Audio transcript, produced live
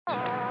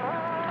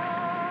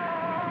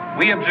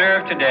We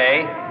observe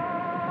today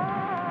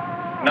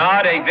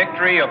not a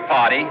victory of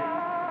party,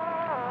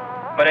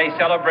 but a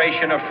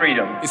celebration of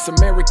freedom. It's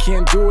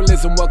American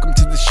dualism, welcome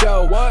to the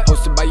show. What?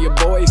 Hosted by your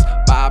boys,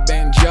 Bob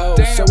and Joe.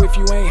 Damn. So if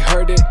you ain't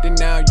heard it, then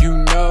now you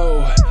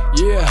know.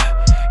 Yeah,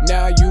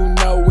 now you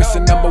know. It's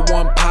the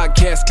 #1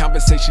 podcast,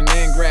 conversation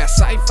and grass,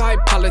 sci-fi,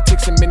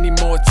 politics, and many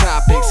more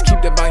topics.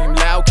 Keep the volume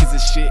loud, cause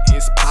this shit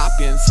is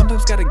poppin'.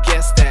 Sometimes got a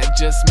guest that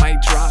just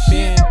might drop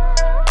in.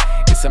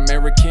 It's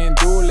American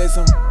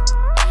dualism.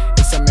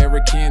 It's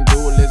American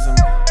dualism.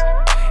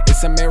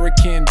 It's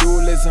American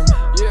dualism.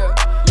 Yeah.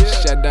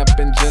 Shut up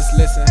and just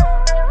listen.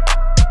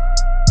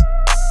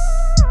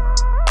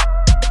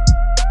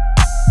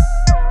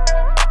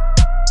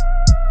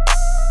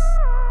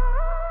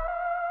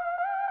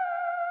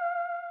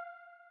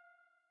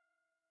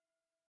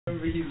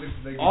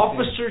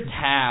 Officer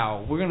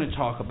Tao. We're going to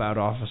talk about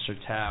Officer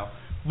Tao.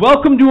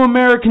 Welcome to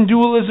American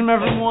Dualism,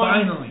 everyone.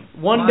 Finally.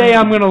 One day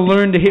I'm going to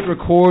learn to hit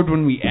record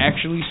when we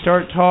actually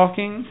start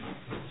talking.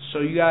 So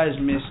you guys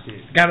missed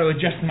it. Got to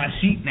adjust my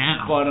seat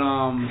now. But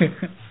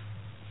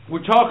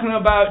we're talking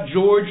about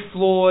George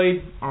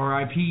Floyd.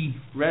 R.I.P.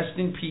 Rest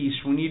in peace.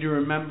 We need to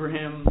remember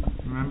him.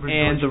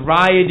 And the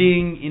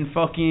rioting in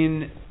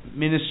fucking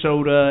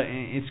Minnesota.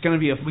 It's going to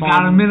be a fun We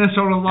got a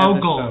Minnesota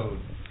local. Episode.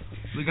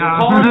 We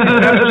got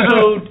this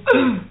episode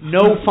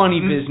no funny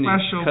business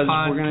because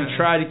we're going to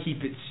try to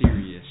keep it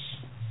serious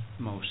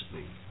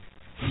mostly.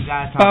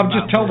 Bob,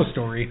 just tell the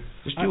story.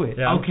 Just do it.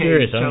 Yeah, okay,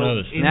 curious. so I don't know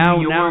this. in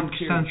New York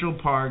Central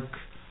Park,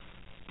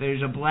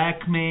 there's a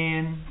black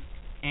man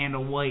and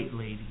a white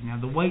lady. Now,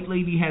 the white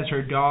lady has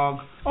her dog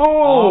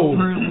off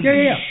her leash.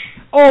 Yeah.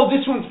 Oh,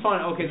 this one's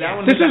fun. Okay, that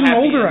one. This is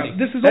older. Ending.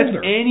 This is That's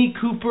older. Annie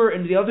Cooper,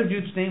 and the other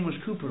dude's name was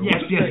Cooper.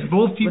 Yes,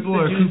 both people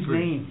are Cooper.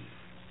 Name?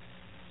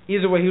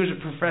 Either way, he was a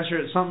professor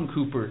at something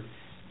Cooper,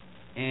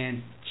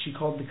 and she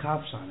called the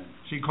cops on him.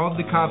 She called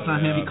the cops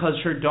on him because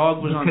her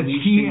dog was on because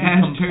leash. he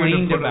asked her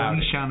to put a about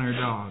leash on her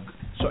dog.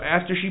 So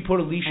after she put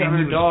a leash And on her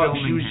he was dog,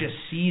 she filming was her. just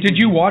seething.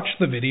 Did you watch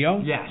the video?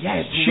 Yes.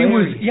 She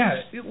was,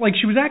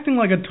 she was acting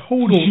like a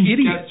total She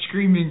idiot. kept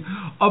screaming,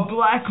 "A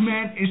black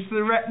man is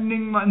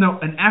threatening my..."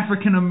 No, an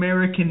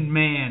African-American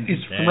man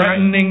is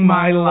threatening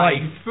my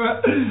life.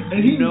 And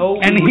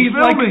he's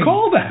like,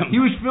 call them. He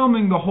was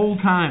filming the whole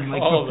time.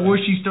 Like, Call before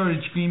them. she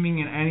started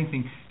screaming and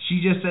anything, she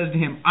just says to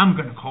him, "I'm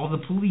going to call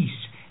the police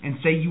and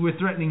say you were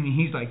threatening me."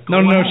 He's like, No,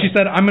 ahead. she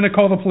said, "I'm going to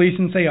call the police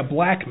and say a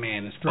black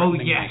man is Oh,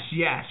 threatening me."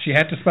 yes. She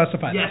had to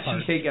specify Yes,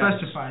 that part. she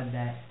specified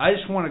that. I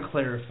just want to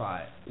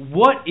clarify.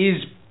 What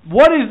is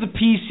the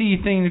PC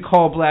thing to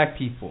call black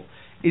people?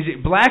 Is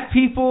it black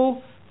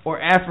people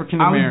or African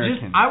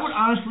Americans? I would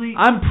honestly...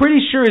 I'm pretty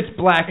sure it's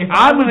black.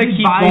 I'm going to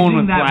keep going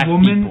with black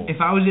people.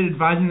 If I was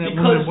advising that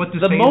because woman what to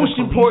say the to most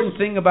the police, important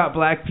thing about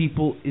black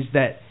people is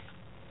that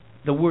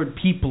the word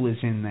people is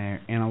in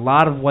there, and a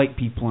lot of white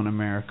people in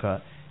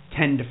America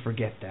tend to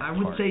forget that I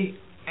would part. say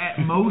at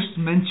most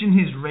mention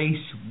his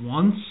race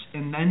once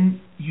and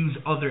then use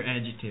other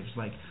adjectives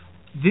like,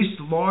 "This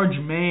large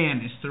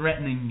man is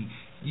threatening me."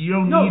 You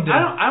don't need to... I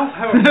don't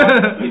have a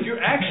problem. If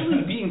you're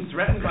actually being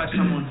threatened by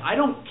someone, I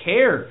don't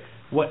care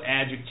what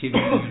adjective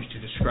you use to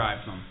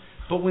describe them.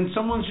 But when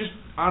someone's just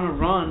on a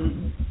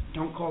run,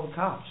 don't call the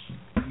cops.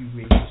 You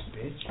racist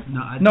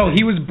bitch. No,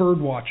 he was bird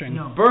watching.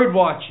 No. Bird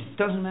watching.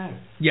 Doesn't matter.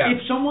 Yeah.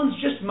 If someone's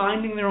just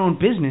minding their own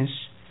business,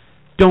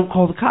 don't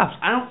call the cops.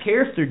 I don't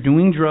care if they're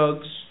doing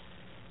drugs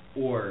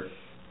or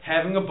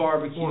having a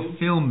barbecue. Or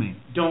filming.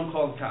 Don't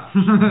call the cops.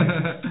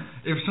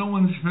 If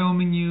someone's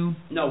filming you...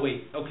 No,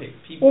 wait. Okay.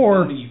 People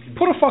Or filming you can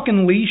put a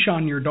fucking leash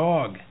on your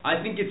dog.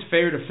 I think it's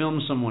fair to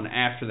film someone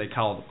after they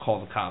call the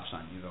cops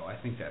on you, though. I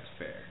think that's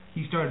fair.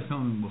 He started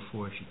filming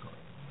before she called.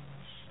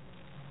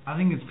 I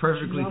think it's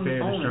perfectly fair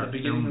to start at the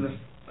beginning filming.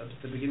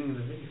 at the beginning of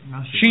the video.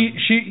 No,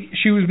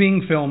 She was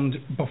being filmed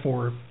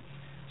before.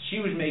 She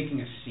was making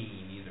a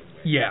scene either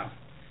way. Yeah.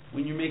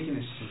 When you're making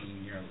a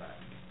scene, you're allowed.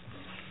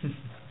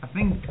 I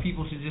think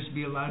people should just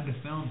be allowed to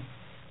film.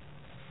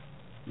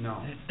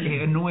 No.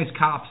 It annoys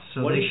cops,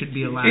 so they should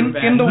be allowed.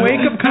 In the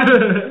wake of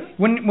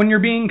when you're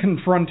being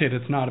confronted,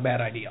 it's not a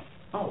bad idea.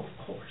 Oh,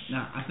 of course.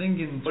 Nah, I think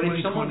in But if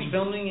 2020... someone's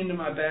filming into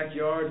my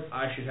backyard,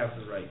 I should have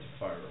the right to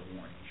fire a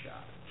warning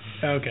shot.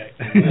 Okay.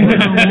 Yes,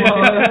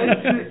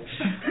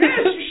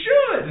 you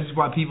should. This is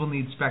why people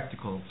need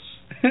spectacles.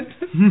 I don't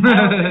think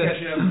I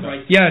should have the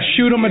right to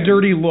Shoot him a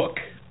dirty look.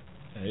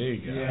 There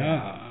you go.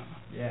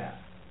 Yeah.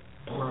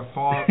 Or a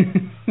paw,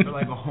 or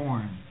like a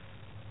horn.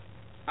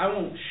 I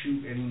won't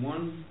shoot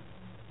anyone.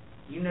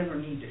 You never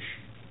need to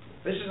shoot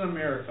people. This is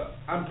America.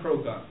 I'm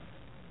pro-gun.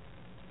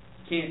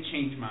 Can't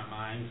change my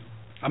mind.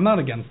 I'm not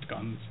against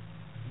guns.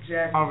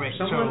 Exactly. All right,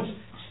 Someone's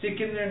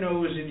sticking their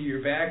nose into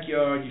your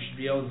backyard, you should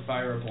be able to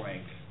fire a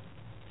blank.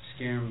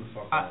 Scare them the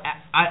fuck out.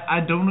 I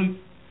don't...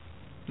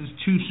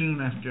 It's too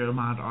soon after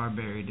Ahmaud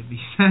Arbery to be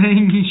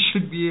saying he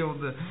should be able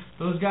to...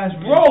 Those guys...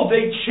 Bro,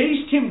 they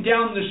chased him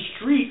down the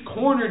street,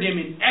 cornered him,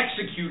 and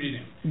executed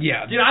him.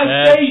 Yeah. Did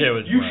I say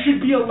you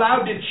should be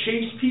allowed to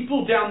chase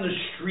people down the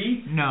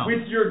street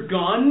with your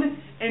gun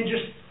and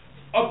just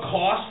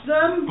accost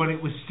them. But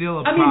it was still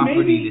a I mean,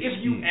 property maybe if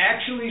you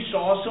actually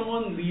saw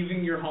someone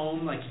leaving your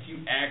home, like if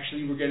you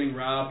actually were getting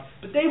robbed,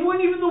 but they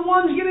weren't even the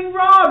ones getting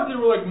robbed. They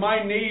were like,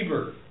 my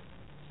neighbor.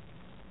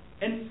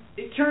 And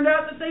it turned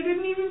out that they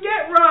didn't even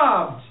get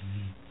robbed.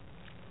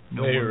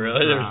 No. Wait,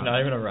 really? There was not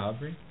even a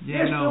robbery?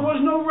 Yeah, yes, there was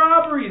no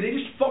robbery. They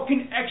just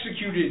fucking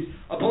executed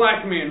a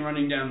black man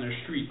running down their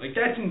street. Like,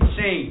 that's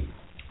insane.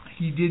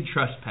 He did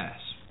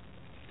trespass.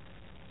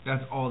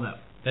 That's all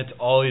that. That's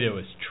all he did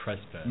was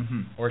trespass.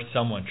 Mm-hmm. Or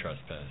someone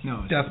trespassed.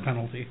 No. Death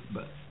penalty.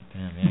 But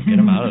damn, man, get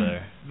him out of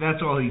there. That's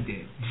all he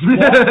did.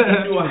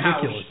 Walked into a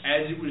house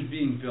as it was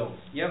being built.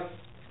 Yep.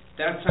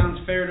 That sounds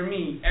fair to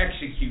me.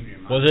 Execute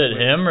him. Was it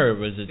him or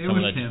was it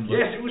someone that him.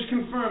 Yes, it was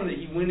confirmed that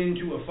he went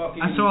into a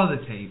fucking I saw the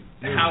tape.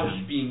 house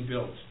being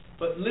built.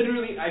 But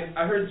literally,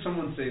 I heard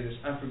someone say this.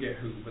 I forget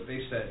who, but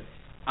they said,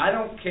 I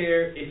don't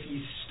care if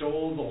he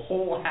stole the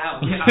whole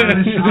house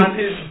on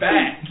his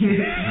back. You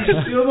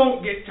still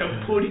don't get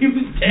to put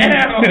him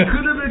down. He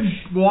could have been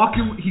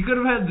walking. He could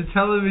have had the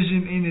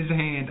television in his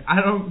hand.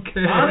 I don't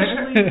care.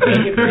 Honestly,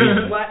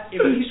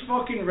 if these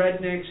fucking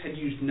rednecks had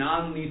used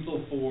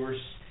non-lethal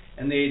force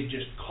and they had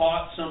just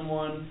caught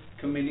someone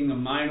committing a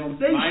minor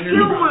they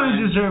still would have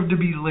deserved to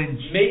be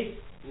lynched.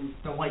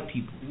 The white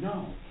people.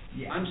 No.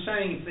 Yeah. I'm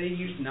saying if they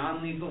used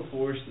non-lethal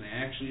force and they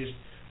actually just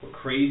were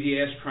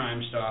crazy-ass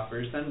Crime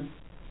Stoppers, then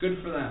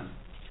good for them.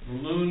 The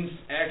loons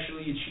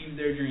actually achieved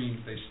their dreams.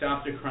 They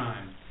stopped a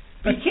crime.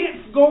 But you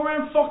can't go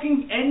around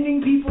fucking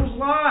ending people's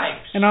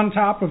lives. And on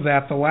top of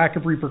that, the lack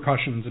of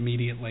repercussions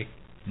immediately.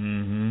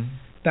 Mm-hmm.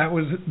 That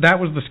was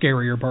the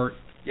scarier part.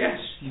 Yes.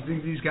 You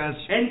think these guys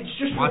and it's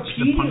just watch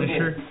repeatable. The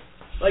Punisher?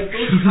 Like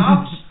those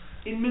cops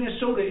in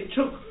Minnesota, it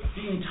took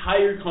the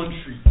entire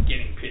country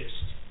getting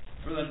pissed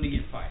for them to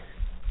get fired.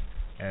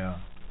 Yeah.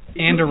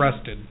 And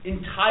arrested.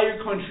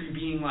 Entire country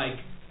being like,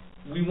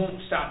 we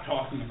won't stop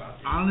talking about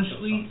this.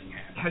 Honestly,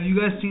 have you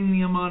guys seen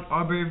the Ahmaud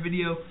Arbery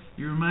video?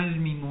 You reminded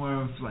me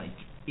more of like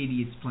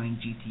idiots playing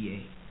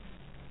GTA.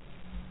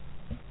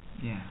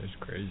 Yeah. That's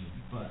crazy.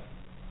 But,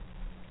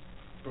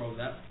 bro,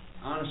 that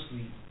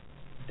honestly,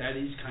 that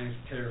is kind of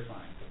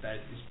terrifying. But that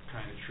is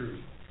kind of true.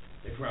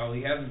 They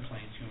probably have been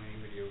playing too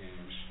many video games.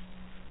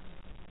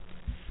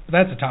 But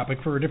that's a topic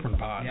for a different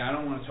pod. Yeah, I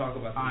don't want to talk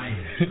about the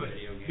negatives of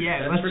video games.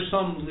 Yeah, that's for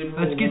some liberal.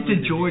 Let's get to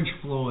George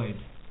Floyd.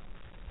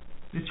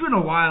 It's been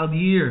a wild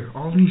year.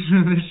 All these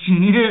this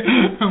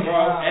year.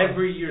 Bro,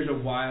 every year is a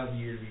wild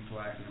year to be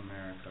black in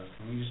America.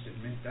 Can we just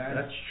admit that?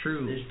 That's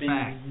true. There's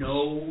been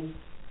no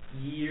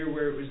year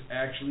where it was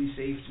actually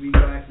safe to be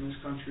black in this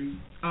country.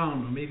 I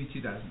don't know, maybe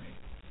 2008.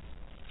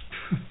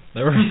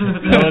 That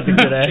was a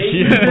good ass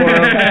year for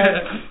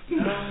him.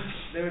 No,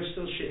 there was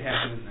still shit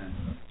happening then.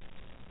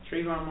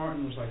 Trayvon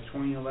Martin was like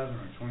 2011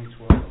 or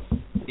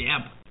 2012.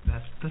 Yeah,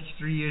 that's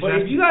 3 years. But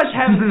if you guys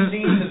haven't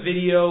seen the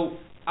video,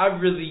 I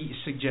really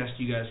suggest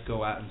you guys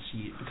go out and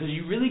see it because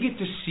you really get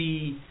to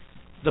see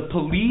the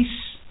police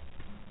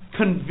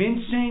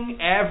convincing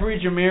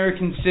average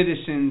American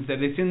citizens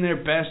that it's in their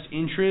best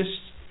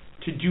interest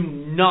to do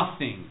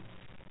nothing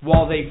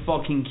while they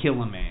fucking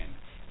kill a man.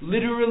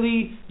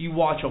 Literally, you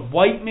watch a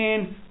white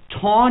man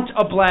taunt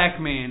a black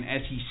man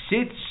as he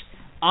sits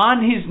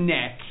on his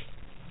neck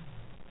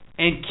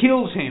and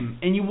kills him,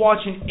 and you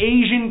watch an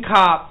Asian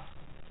cop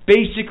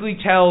basically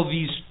tell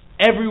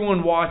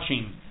everyone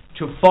watching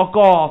to fuck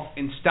off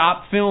and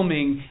stop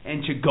filming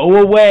and to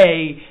go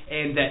away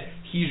and that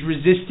he's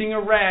resisting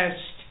arrest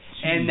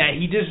and that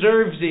he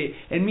deserves it.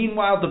 And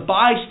meanwhile, the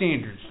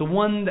bystanders, the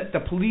one that the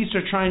police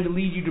are trying to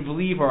lead you to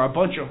believe are a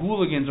bunch of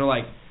hooligans, are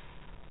like,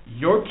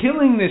 you're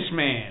killing this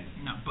man.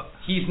 No, but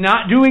he's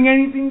not doing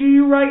anything to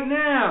you right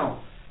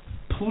now.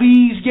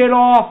 Please get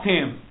off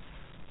him.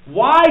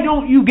 Why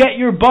don't you get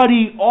your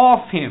buddy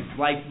off him?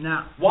 Like,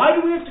 why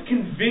do we have to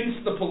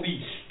convince the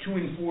police to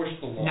enforce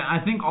the law? Now,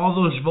 I think all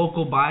those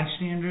vocal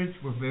bystanders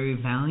were very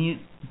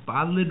valiant, but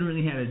I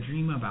literally had a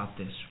dream about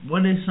this.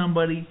 What if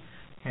somebody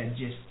had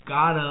just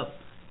got up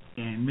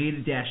and made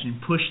a dash and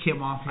pushed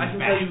him off his back? I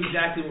can tell you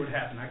exactly what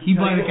happened. He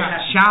might have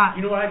got shot.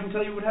 You know what I can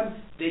tell you what happened?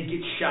 They'd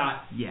get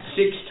shot 6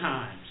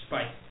 times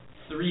by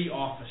 3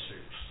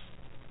 officers.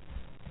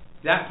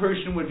 That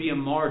person would be a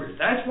martyr.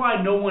 That's why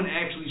no one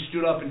actually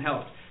stood up and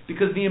helped.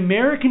 Because the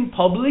American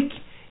public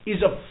is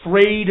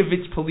afraid of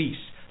its police.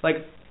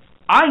 Like,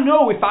 I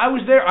know if I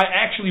was there, I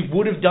actually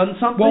would have done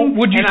something,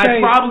 I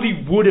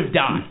probably would have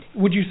died.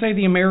 Would you say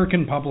the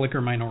American public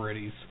are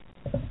minorities?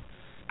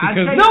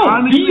 Because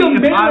honestly, the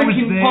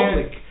American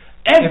public,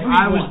 everyone if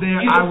I was there,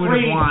 is I would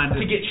have afraid wanted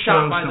to get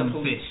shot by the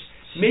police.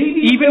 Fists.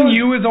 Maybe even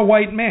you as a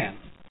white man.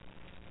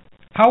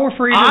 How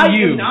afraid are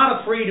you? I am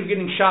not afraid of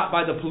getting shot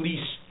by the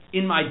police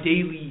in my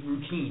daily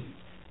routine.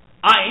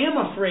 I am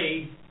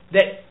afraid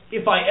that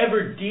if I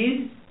ever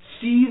did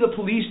see the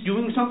police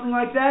doing something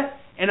like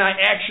that, and I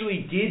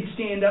actually did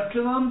stand up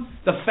to them,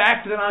 the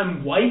fact that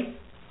I'm white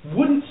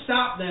wouldn't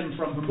stop them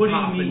from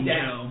putting me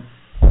down.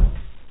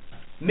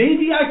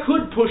 Maybe I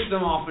could push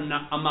them off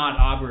Ahmaud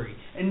Arbery.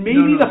 And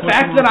maybe the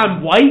fact that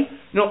I'm white,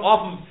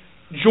 off of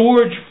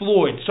George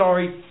Floyd.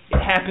 Sorry, It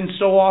happens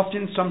so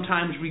often,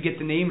 sometimes we get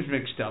the names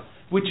mixed up,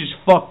 which is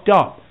fucked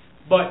up.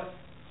 But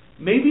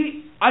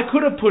maybe I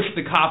could have pushed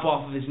the cop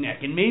off of his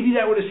neck, and maybe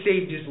that would have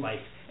saved his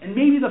life. And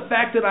maybe the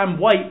fact that I'm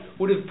white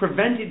would have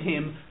prevented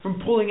him from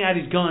pulling out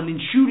his gun and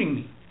shooting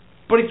me.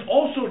 But it's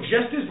also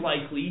just as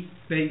likely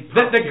that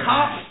the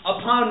cops,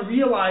 upon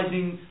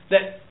realizing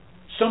that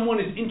someone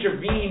has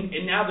intervened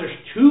and now there's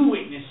two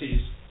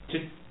witnesses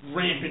to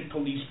rampant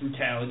police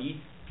brutality,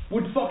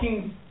 would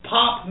fucking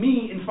pop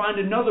me and find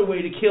another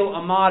way to kill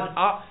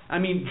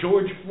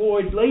George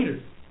Floyd later.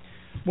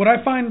 What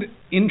I find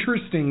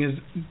interesting is,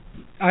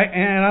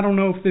 I don't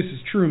know if this is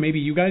true, maybe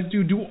you guys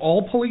do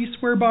all police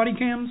wear body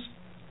cams?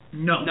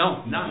 No,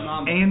 not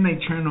mom. And they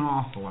turn them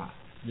off a lot.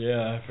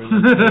 Yeah, I've heard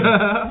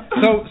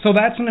that. So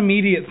that's an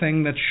immediate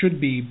thing that should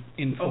be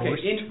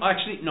enforced. Okay,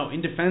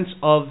 in defense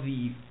of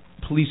the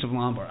police of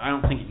Lombard, I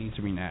don't think it needs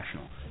to be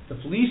national. The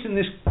police in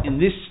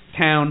this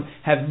town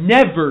have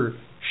never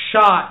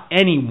shot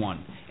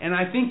anyone. And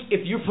I think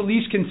if your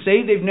police can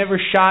say they've never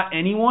shot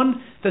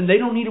anyone, then they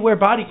don't need to wear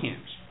body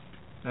cams.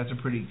 That's a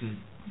pretty good...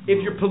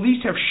 If your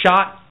police have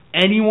shot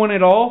anyone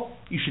at all,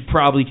 you should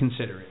probably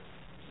consider it.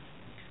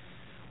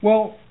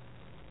 Well,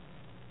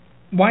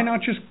 why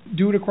not just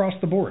do it across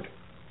the board?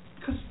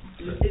 Because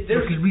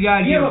we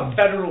have a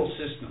federal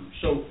system,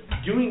 so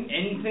doing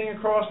anything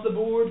across the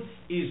board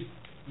is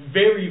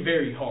very,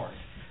 very hard.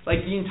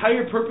 Like, the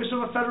entire purpose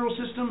of a federal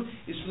system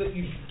is so that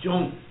you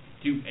don't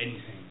do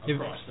anything across the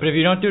board. But if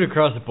you don't do it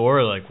across the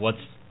board, like, what's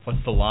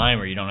the line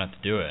where you don't have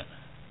to do it?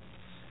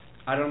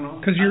 I don't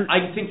know.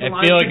 I think the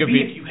line should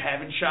be if you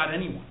haven't shot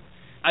anyone.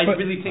 I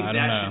really think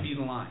that should be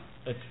the line.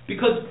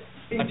 Because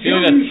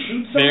until you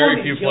shoot someone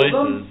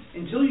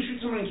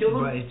and kill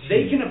them,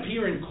 they can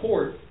appear in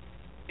court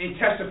and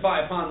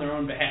testify upon their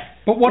own behalf.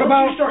 But what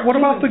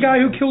about the guy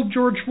who killed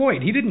George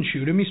Floyd? He didn't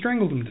shoot him; he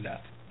strangled him to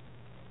death.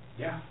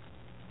 Yeah.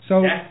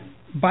 So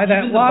by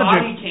that logic,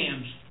 the body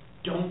cams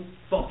don't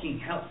fucking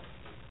help.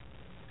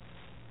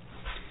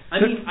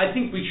 I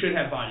think we should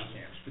have body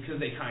cams because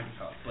they kind of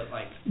help, but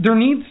like there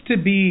needs to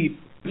be.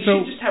 We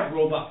should just have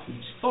robot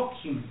police. Fuck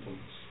human police.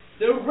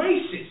 They're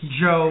racist.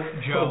 Joe,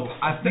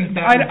 I think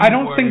that I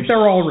don't think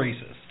they're all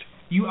racist.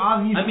 You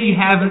obviously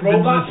haven't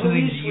been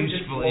listening to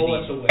useful idiots. Blow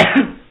us away.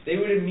 They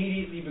would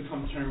immediately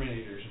become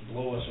Terminators and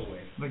blow us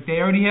away. Like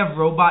they already have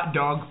robot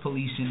dog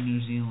police in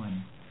New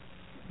Zealand.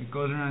 It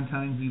goes around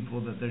telling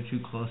people that they're too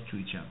close to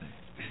each other.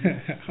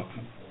 Get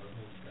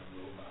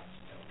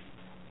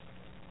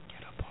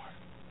apart.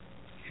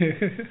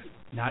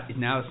 Now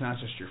it's not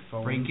just your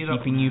phone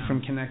keeping you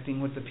from connecting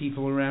with the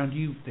people around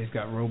you. They've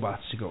got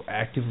robots to go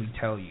actively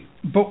tell you.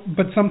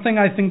 But something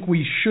I think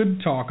we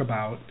should talk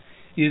about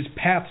is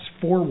paths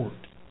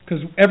forward.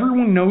 Because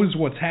everyone knows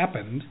what's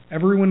happened.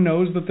 Everyone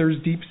knows that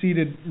there's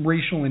deep-seated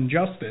racial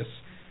injustice.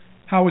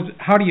 How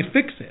do you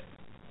fix it?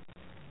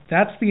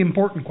 That's the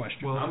important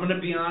question. Well, I'm going to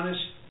be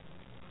honest.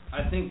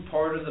 I think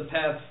part of the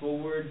path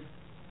forward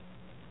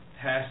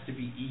has to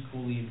be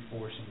equally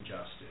enforcing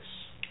justice.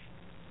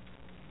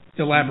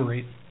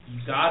 Elaborate.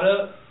 You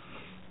gotta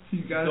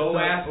go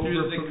after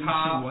the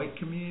cop. White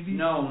community?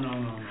 No.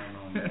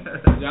 You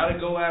gotta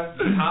go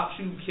after the cops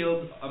who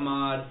killed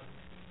Ahmaud.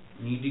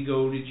 Need to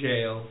go to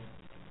jail,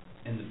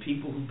 and the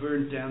people who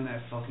burned down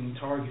that fucking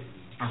Target.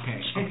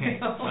 Okay.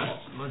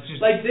 Let's just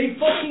they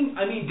fucking.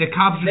 I mean, the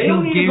cops they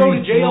don't need to go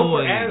to jail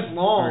for as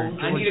long.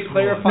 I need to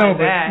clarify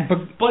that.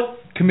 But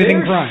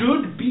committing there crime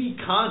should be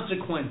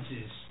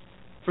consequences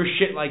for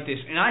shit like this.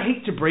 And I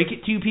hate to break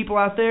it to you people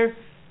out there.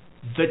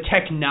 The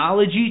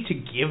technology to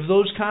give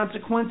those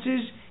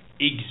consequences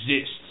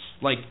exists.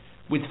 Like,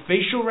 with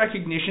facial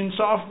recognition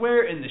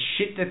software and the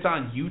shit that's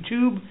on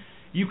YouTube,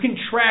 you can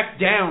track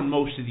down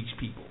most of these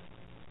people.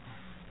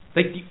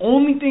 Like, the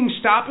only thing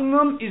stopping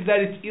them is that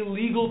it's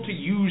illegal to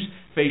use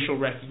facial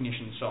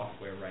recognition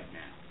software right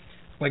now.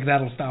 Like,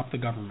 that'll stop the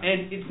government.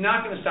 And it's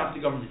not going to stop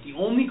the government. The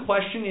only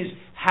question is,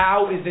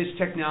 how is this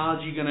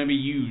technology going to be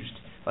used?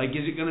 Like,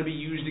 is it going to be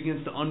used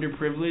against the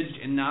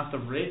underprivileged and not the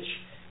rich?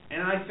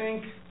 And I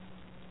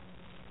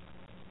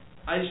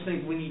just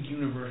think we need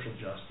universal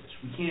justice.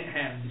 We can't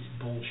have this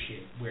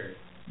bullshit where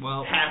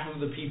half of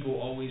the people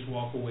always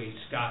walk away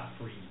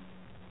scot-free.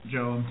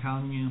 Joe, I'm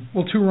telling you.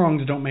 Well, two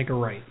wrongs don't make a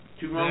right.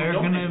 There are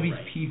going to be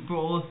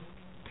people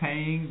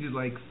paying to,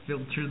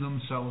 filter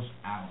themselves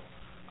out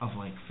of,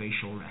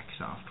 facial rec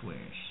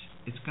softwares.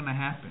 It's going to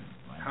happen.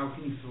 How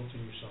can you filter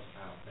yourself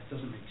out? That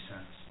doesn't make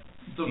sense.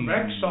 The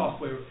rec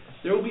software,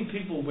 there will be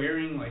people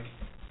wearing,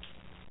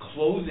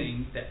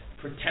 clothing that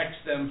protects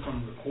them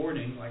from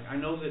recording. I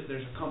know that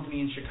there's a company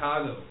in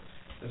Chicago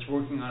that's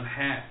working on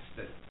hats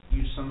that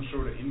use some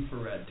sort of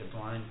infrared to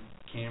blind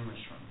cameras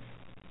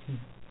from me.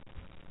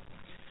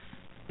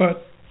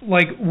 But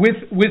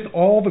with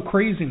all the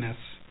craziness,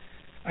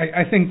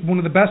 I think one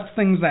of the best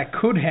things that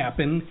could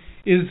happen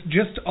is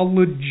just a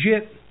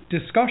legit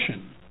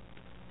discussion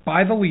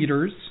by the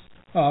leaders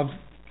of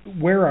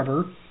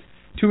wherever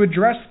to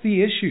address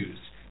the issues,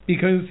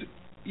 because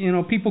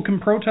people can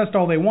protest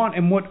all they want,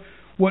 and what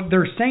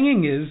they're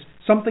saying is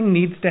something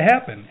needs to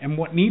happen, and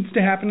what needs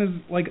to happen is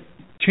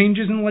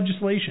changes in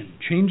legislation,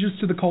 changes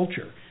to the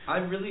culture. I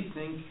really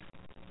think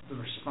the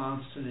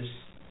response to this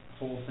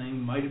whole thing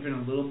might have been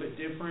a little bit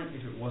different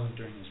if it wasn't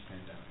during this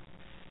pandemic.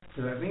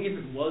 Because I think if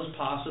it was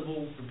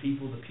possible for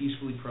people to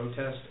peacefully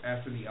protest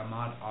after the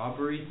Ahmaud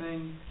Arbery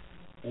thing,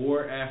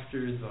 or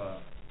after the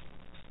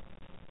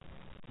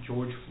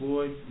George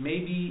Floyd,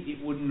 maybe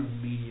it wouldn't have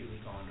immediately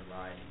gone to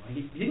rioting. Like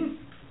it didn't.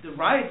 The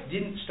riots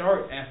didn't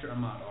start after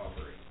Ahmaud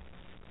Arbery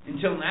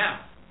until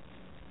now.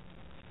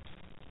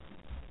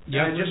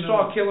 Yeah, I just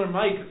saw Killer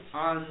Mike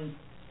on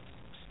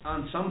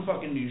some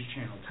fucking news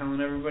channel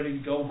telling everybody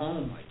to go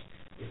home. Like,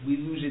 if we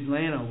lose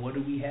Atlanta, what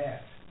do we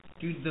have?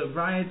 Dude, the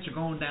riots are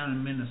going down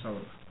in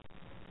Minnesota.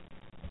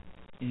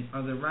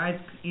 Are the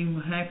riots even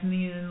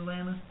happening in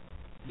Atlanta?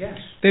 Yes.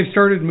 They've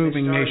started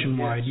moving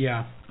nationwide,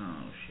 yes. yeah.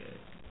 Oh, shit.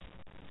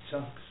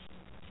 Sucks.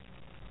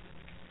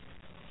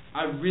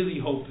 I really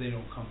hope they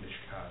don't come to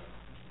Chicago.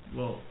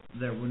 Well,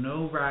 there were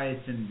no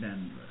riots in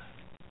Denver.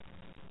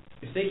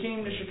 If they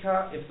came to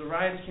Chicago, if the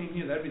riots came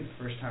here, that'd be the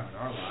first time in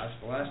our lives.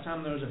 The last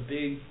time there was a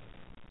big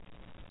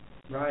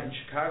riot in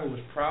Chicago was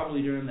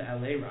probably during the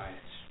LA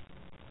riots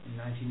in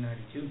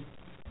 1992.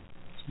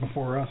 It's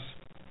before us.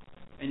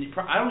 And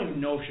I don't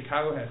even know if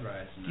Chicago had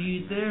riots.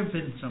 Dude, there have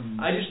been some.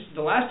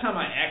 The last time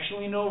I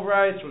actually know of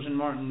riots was when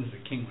Martin Luther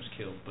King was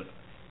killed, but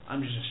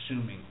I'm just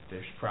assuming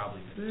there's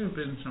probably been. There have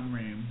been some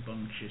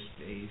rambunctious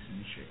days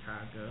in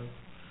Chicago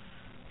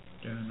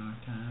during our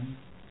time.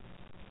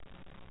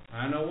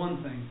 I know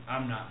one thing,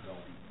 I'm not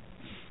going.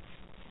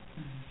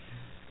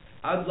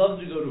 I'd love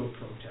to go to a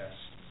protest.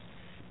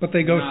 But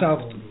they go not south.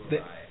 Going to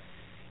a riot.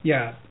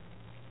 Yeah.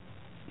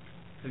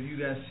 Have you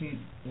guys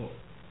seen? Well,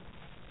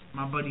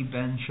 my buddy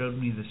Ben showed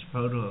me this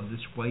photo of this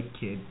white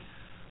kid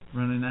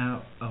running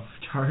out of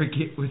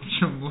Target with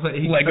some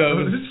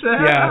Legos.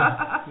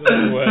 Yeah.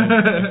 No way.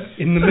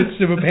 In the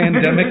midst of a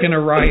pandemic and a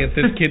riot,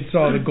 this kid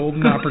saw the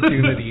golden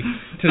opportunity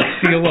to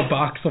steal a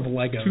box of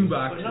Legos. 2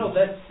 boxes. But no,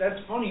 that's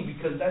funny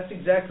because that's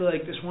exactly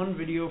like this one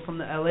video from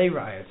the LA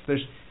riots.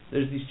 There's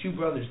these two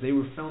brothers. They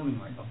were filming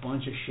like a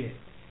bunch of shit,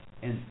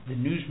 and the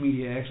news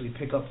media actually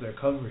pick up their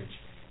coverage.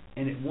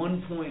 And at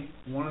one point,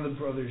 one of the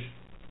brothers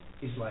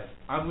is like,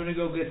 "I'm gonna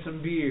go get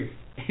some beer,"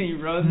 and he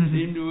runs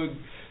into a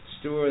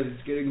store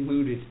that's getting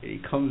looted, and he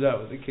comes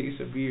out with a case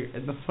of beer.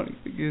 And the funny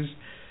thing is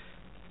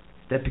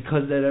that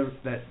because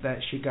that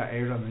shit got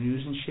aired on the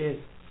news and shit,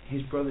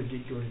 his brother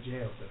did go to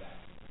jail for that,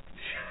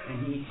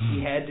 and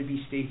he had to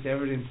be state's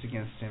evidence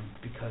against him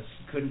because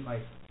he couldn't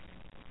like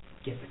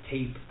get the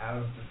tape out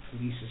of the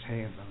police's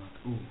hands. I'm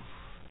like, ooh.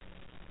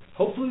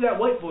 Hopefully that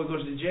white boy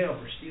goes to jail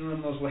for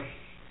stealing those Legos.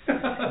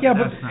 Yeah,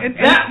 but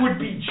that would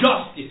be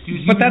justice.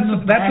 But that's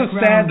a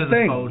sad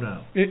thing.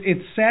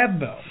 It's sad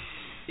though.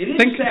 It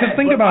is sad. Because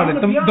think about it.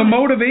 The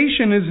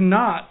motivation is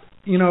not,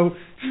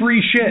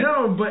 free shit.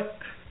 No, but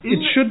it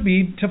should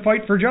be to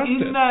fight for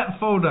justice. In that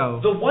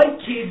photo, the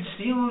white kid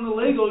stealing the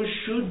Legos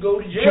should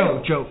go to jail.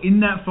 Joe,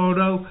 in that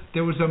photo,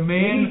 there was a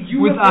man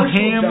with a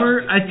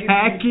hammer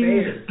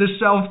attacking the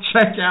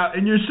self-checkout,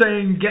 and you're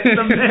saying, get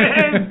the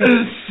man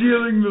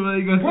stealing the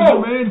Legos.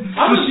 Bro,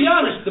 I'm going to be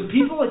honest. The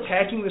people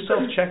attacking the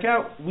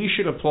self-checkout, we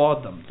should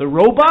applaud them. The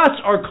robots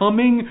are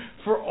coming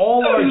for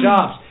all our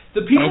jobs.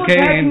 The people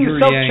attacking the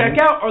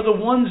self-checkout are the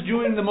ones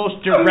doing the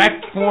most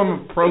direct form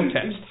of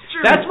protest.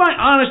 That's my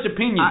honest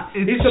opinion.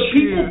 It's the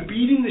people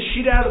beating the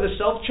shit out of the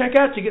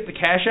self-checkout to get the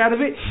cash out of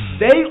it.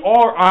 They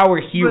are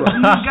our heroes.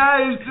 But these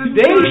guys,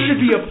 they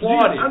should be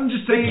applauded. I'm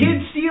just saying. The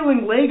kid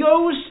stealing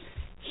Legos,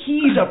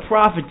 he's a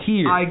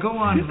profiteer. I go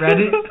on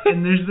Reddit,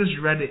 and there's this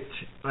Reddit,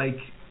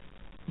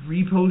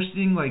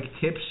 reposting,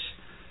 tips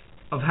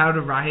of how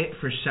to riot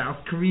for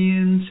South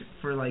Koreans,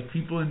 for,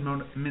 people in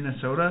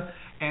Minnesota.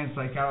 And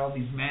it's got all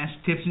these mask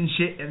tips and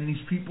shit, and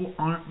these people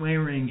aren't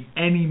wearing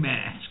any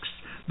masks.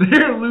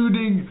 They're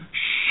looting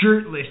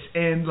shirtless,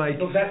 and that's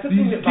the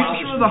these thing that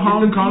pictures of the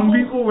Hong Kong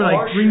people were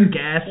bring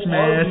gas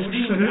masks.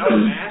 Without a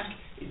mask,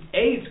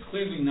 A, it's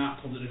clearly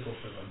not political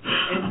for them,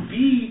 and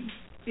B,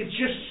 it's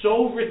just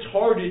so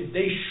retarded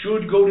they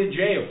should go to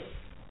jail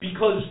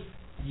because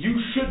you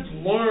should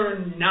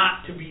learn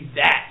not to be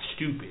that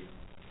stupid.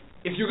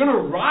 If you're gonna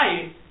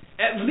riot,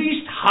 at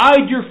least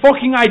hide your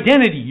fucking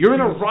identity. You're in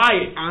a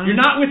riot. You're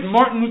not with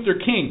Martin Luther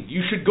King.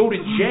 You should go to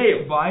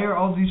jail. Why are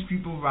all these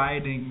people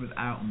rioting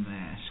without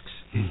masks?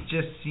 It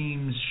just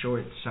seems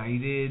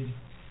short-sighted.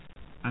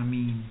 I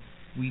mean,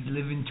 we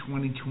live in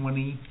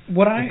 2020.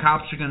 The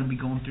cops are going to be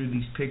going through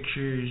these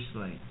pictures.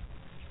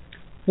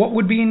 What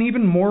would be an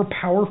even more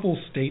powerful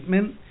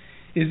statement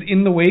is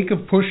in the wake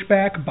of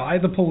pushback by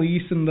the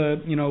police and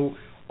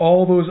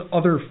all those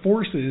other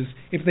forces,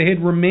 if they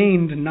had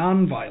remained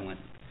nonviolent.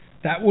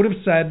 That would have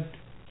said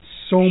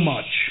so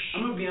much.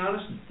 I'm going to be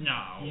honest.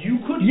 No. You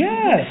could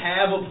even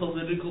have a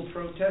political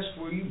protest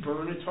where you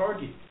burn a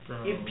Target.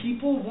 Bro. If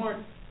people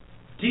weren't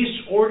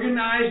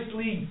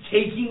disorganizedly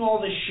taking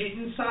all the shit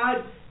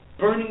inside,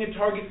 burning a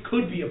Target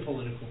could be a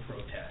political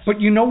protest.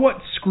 But you know what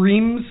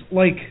screams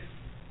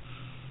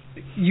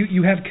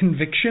you have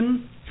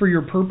conviction for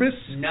your purpose?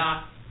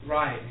 Not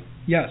rioting.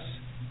 Yes.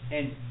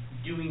 And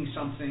doing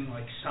something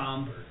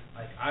somber.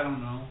 like, I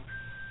don't know,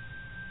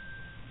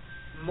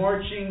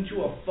 marching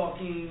to a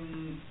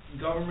fucking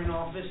government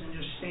office and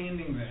just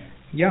standing there,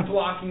 Yeah.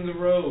 blocking the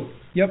road.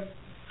 Yep.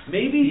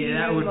 Maybe Yeah,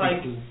 that even would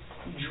like be cool.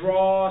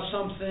 draw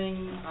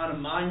something on a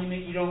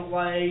monument you don't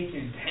like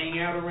and hang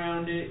out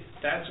around it.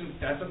 That's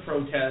a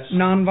protest.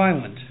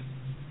 Nonviolent.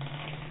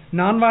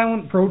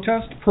 Nonviolent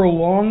protest,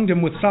 prolonged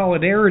and with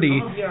solidarity, I'm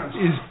gonna be honest.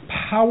 is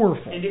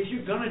powerful. And if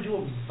you're gonna do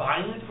a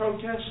violent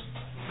protest,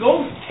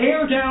 go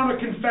tear down a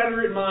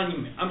Confederate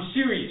monument. I'm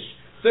serious.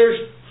 There's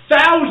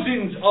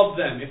thousands of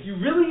them. If you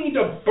really need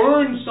to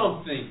burn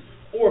something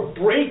or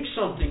break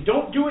something,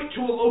 don't do it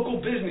to a local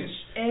business.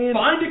 And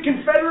Find a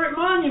Confederate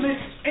monument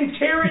and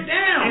tear it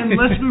down. And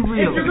let's be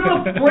real. If you're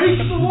gonna break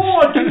the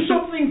law, do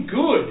something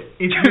good.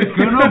 If you're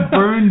gonna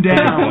burn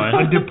down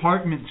a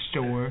department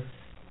store,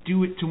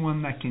 do it to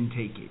one that can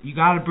take it. You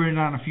gotta burn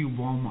down a few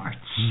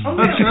Walmarts. A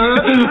little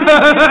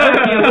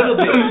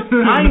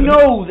bit. I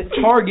know that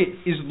Target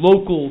is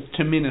local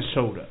to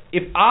Minnesota.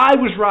 If I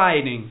was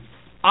rioting,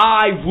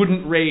 I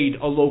wouldn't raid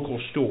a local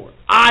store.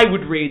 I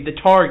would raid the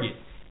Target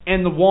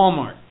and the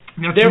Walmart.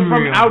 That's They're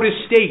from real. out of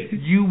state.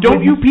 You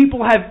Don't you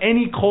people have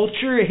any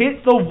culture?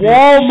 Hit the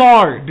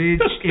Walmart.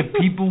 Bitch, if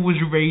people was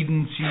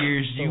raiding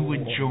Sears, you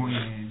would join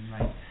in.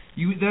 Like,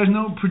 there's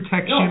no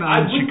protection No, I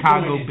on wouldn't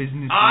Chicago join in.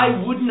 businesses. I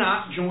would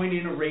not join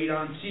in a raid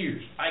on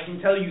Sears. I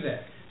can tell you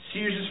that.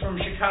 Sears is from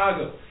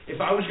Chicago.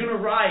 If I was going to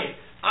riot,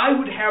 I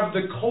would have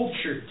the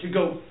culture to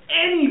go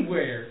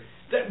anywhere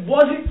that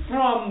wasn't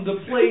from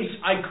the place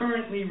I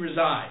currently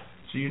reside.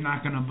 So you're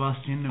not gonna bust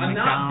into I'm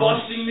not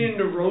McDonald's? busting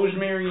into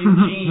Rosemary and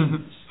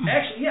Jeans.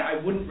 Actually, yeah, I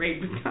wouldn't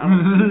raid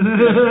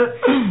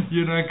McDonald's.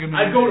 You're not gonna.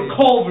 I'd go to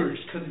Culver's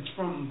because it's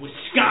from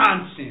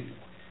Wisconsin.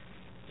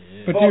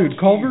 Yeah. But Oh, dude, geez.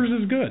 Culver's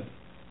is good.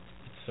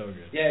 It's so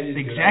good. Yeah, it is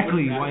good.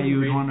 Exactly I why wouldn't you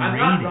would raid- wanna I'm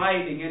raid not it.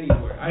 rioting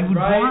anywhere. You I'd would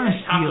riot want to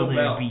at Taco steal their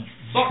Bell. beef.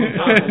 Fuck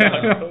Taco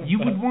Bell. You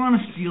would want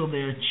to steal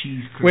their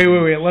cheese Wait,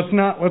 curds. Let's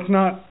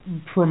not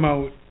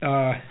promote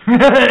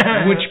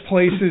which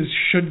places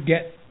should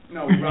get.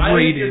 No, riot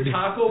Raided. your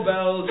Taco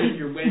Bells and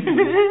your Wendy's.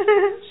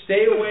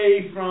 Stay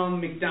away from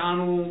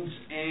McDonald's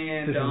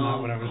and This is not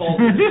what I was-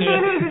 Culver's.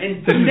 And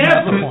This is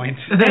not the never, point.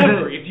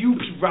 never, if you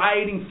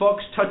rioting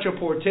fucks touch a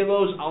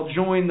Portillo's, I'll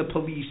join the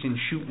police in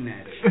shooting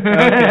at it.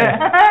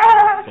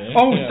 Okay.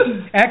 Oh,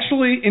 Yeah.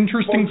 actually,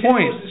 interesting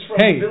point. Portillo's is from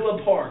Hey, Villa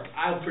Park.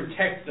 I'll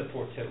protect the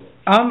Portillo.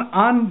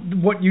 on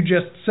what you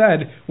just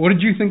said, what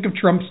did you think of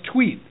Trump's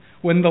tweet?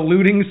 When the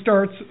looting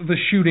starts, the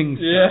shooting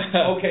starts.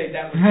 Yeah. Okay,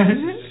 that was just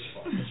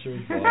fun. That shit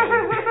was wild.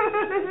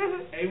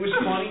 It was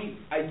funny.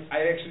 I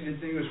actually did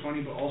think it was funny,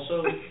 but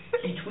also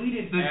he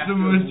tweeted That's after the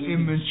most looting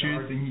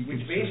immature started, thing you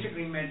which could say.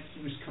 basically meant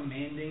he was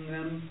commanding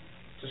them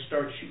to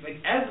start shooting.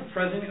 Like, as the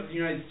president of the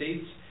United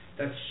States,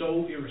 that's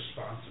so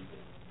irresponsible.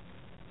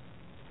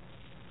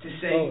 To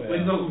say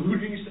when the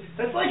looting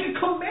that's like a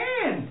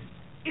command.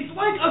 It's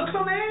like a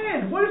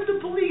command. What if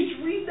the police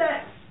read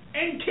that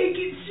and take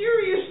it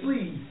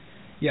seriously?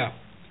 Yeah,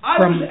 I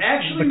from was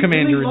actually the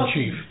commander really in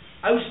lucky. chief.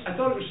 I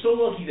thought it was so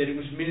lucky that it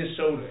was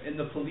Minnesota and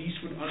the police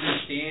would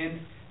understand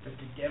that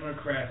the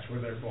Democrats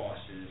were their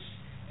bosses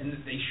and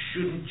that they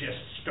shouldn't just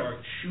start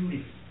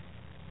shooting.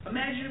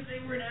 Imagine if they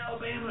were in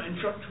Alabama and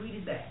Trump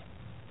tweeted that.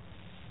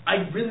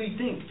 I really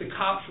think the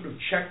cops would have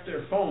checked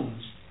their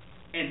phones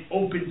and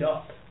opened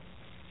up.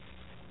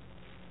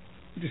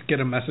 Just get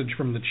a message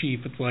from the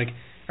chief. It's like,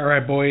 all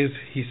right, boys,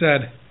 he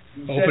said,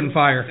 He open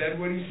fire. Said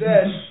what he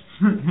said.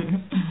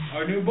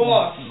 Our new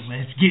boss.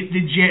 Let's get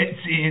the Jets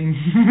in.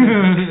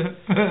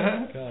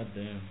 God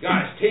damn.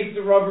 Guys, take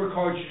the rubber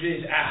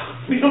cartridges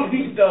out. We don't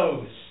need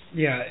those.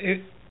 Yeah,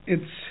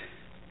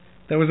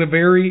 that was a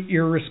very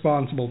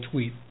irresponsible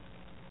tweet.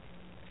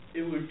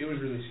 It was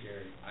really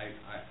scary.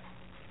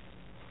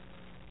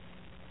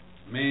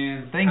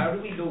 Man, Thank- how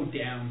do we go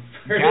down?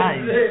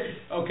 Guys.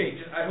 Okay,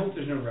 I hope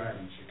there's no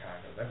rioting in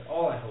Chicago. That's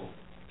all I hope.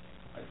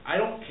 I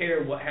don't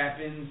care what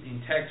happens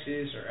in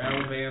Texas or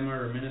Alabama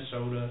or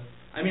Minnesota.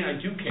 I mean, I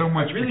do care. So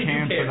much I really for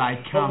caring do care. for thy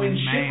But when common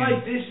shit man.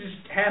 like this is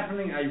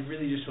happening, I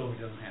really just hope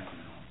it doesn't happen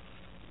at home.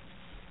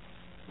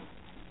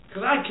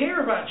 Because I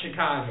care about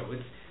Chicago.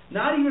 It's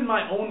not even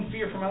my own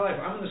fear for my life.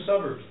 I'm in the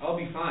suburbs. I'll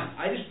be fine.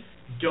 I just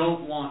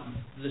don't want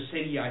the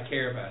city I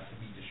care about to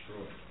be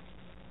destroyed.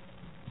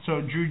 So,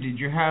 Drew, did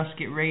your house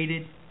get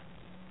raided?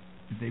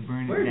 Did they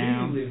burn Where it do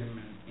down? you live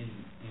in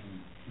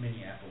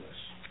Minneapolis?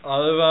 I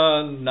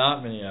live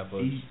not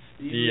Minneapolis. East-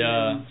 Do you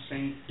live in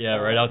St. Yeah,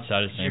 right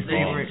outside of St. Your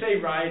They Paul. favorite- say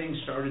rioting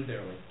started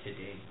there like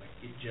today, like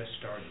it just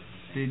started. in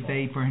St. Did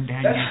they Paul. burn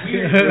down That's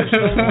your weird. For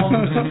so long,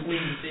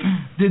 between the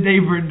Did they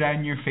burn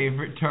down your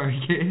favorite Target?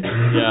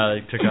 Yeah,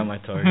 they took out my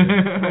Target.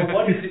 well,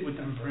 what is it with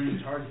them burning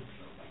targets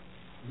though? Like,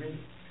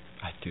 really?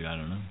 I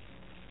don't know.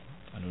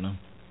 I don't know.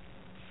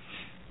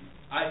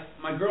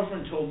 My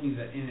girlfriend told me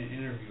that in an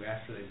interview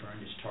after they burned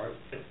his Target,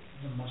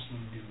 the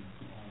Muslim dude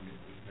who owned it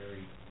was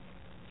very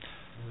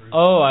rude.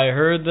 Oh, I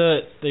heard that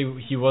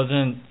he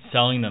wasn't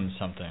selling them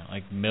something,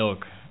 like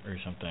milk or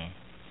something.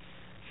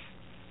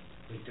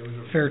 Like, there was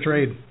a Fair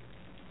trade.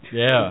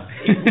 Yeah.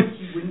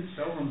 He wouldn't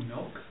sell them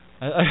milk.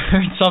 I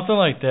heard something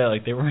like that.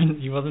 Like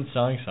he wasn't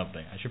selling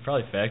something. I should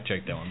probably fact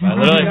check that one. But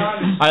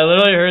I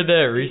literally heard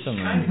that recently.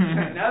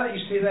 Now that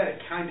you say that,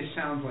 it kind of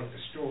sounds like the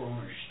store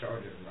owner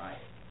started a riot.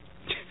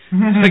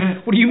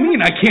 Like, what do you mean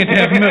I can't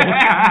have milk?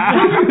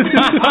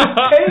 I'm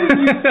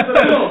paying you for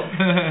milk.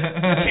 You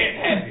can't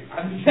have it.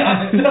 I'm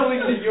not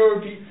selling to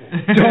your people.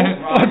 Don't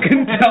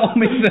fucking tell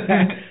me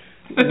that.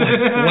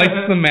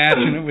 Lights the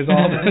match and it was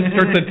all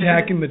starts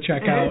attacking the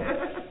checkout.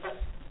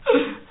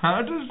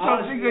 How does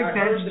something like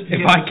that?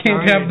 If I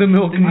can't have the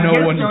milk, no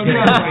one can.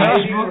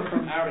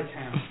 From out of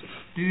town.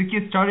 Did it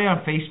get started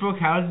on Facebook?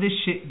 How did this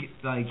shit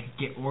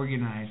get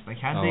organized? Like,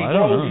 how did they? I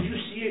don't know. Did you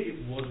see it?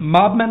 It was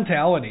Mob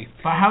mentality.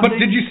 But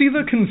did you see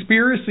the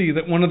conspiracy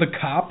that one of the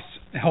cops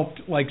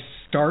helped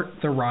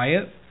start the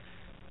riot?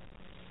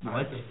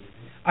 What?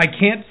 I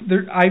can't.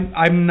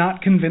 I'm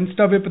not convinced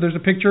of it, but there's a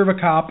picture of a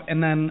cop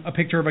and then a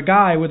picture of a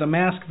guy with a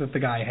mask that the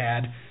guy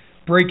had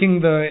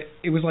breaking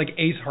it was like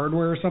Ace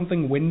Hardware or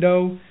something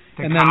window.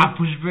 The cop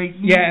was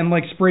breaking. Yeah, and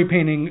spray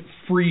painting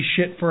free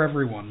shit for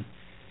everyone.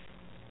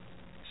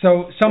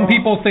 So some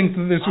people think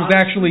that this was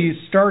actually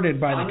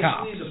started by the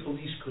cops. Honestly, the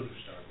police could have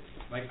started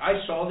it. Like,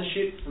 I saw the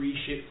free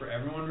shit for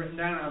everyone written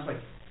down, and I was like,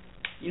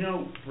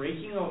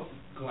 breaking a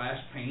glass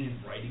pane and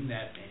writing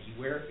that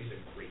anywhere is a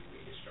great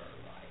way to start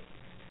a riot.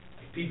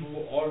 Like, people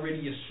will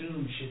already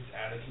assume shit's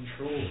out of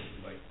control.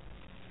 Like,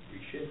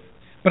 free shit.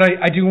 But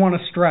I do want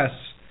to stress,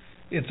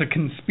 it's a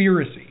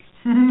conspiracy.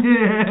 This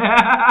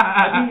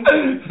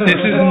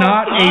is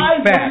not a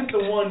fact. I wasn't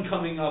the one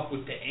coming up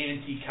with the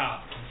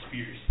anti-cop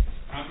conspiracy.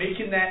 I'm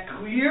making that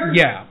clear.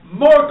 Yeah.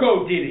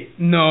 Marco did it.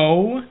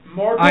 No.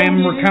 Marco I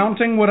am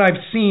recounting what I've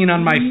seen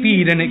on my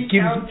feed, and it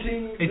gives.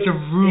 It's a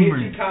rumor.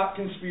 Anti-cop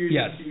conspiracy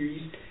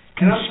series.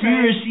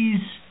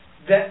 Conspiracies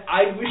that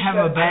I wish have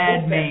that a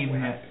bad name.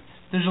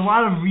 There's a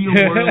lot of real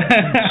world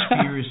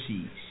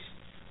conspiracies.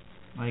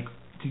 Like,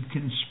 to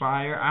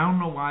conspire. I don't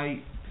know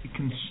why.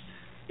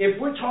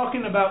 If we're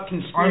talking about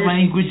conspiracy, our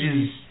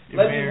languages.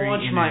 Let me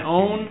launch my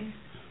own.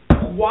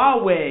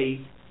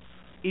 Huawei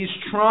is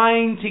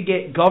trying to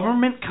get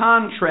government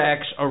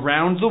contracts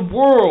around the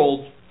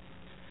world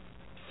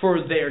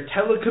for their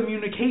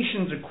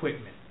telecommunications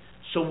equipment.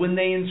 So when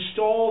they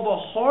install the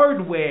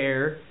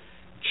hardware,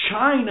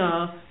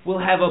 China will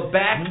have a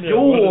back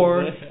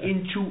door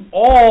into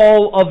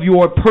all of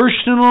your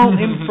personal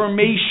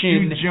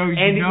information,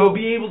 and it will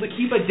be able to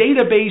keep a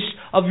database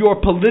of your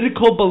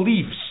political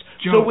beliefs.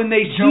 So when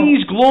they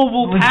seize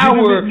global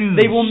power,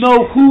 they will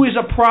know who is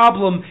a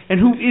problem and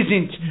who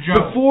isn't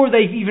before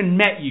they've even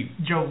met you.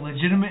 Joe,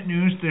 legitimate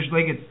news, there's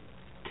like a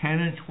 10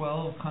 or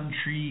 12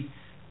 country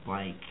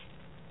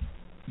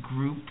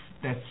group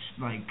that's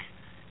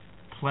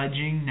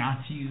pledging not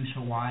to use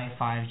Hawaii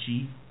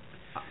 5G.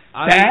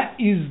 That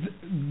is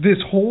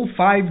this whole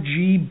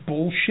 5G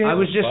bullshit. I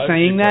was just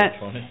saying that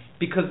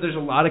because there's a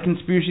lot of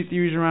conspiracy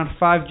theories around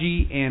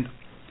 5G, and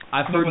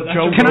I've heard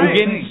Joe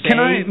Rogan say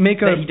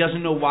that he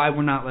doesn't know why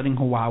we're not letting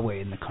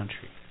Huawei in the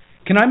country.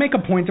 Can I make a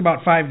point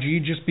about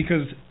 5G just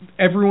because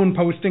everyone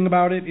posting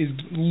about it is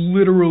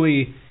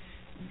literally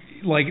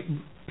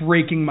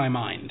breaking my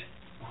mind?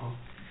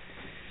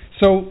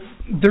 So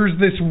there's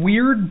this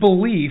weird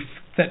belief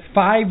that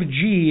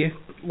 5G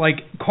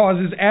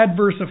causes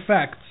adverse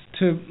effects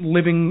to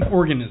living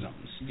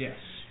organisms. Yes.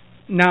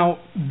 Now,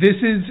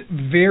 this is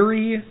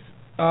very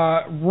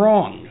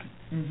wrong.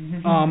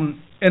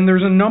 And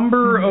there's a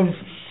number of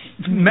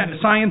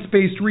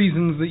science-based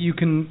reasons that you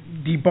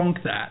can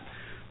debunk that.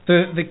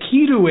 The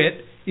key to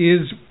it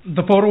is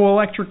the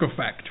photoelectric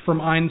effect from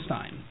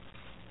Einstein.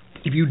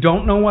 If you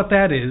don't know what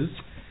that is,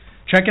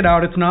 check it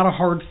out. It's not a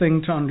hard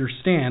thing to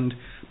understand.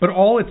 But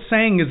all it's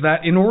saying is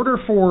that in order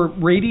for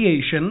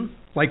radiation,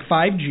 like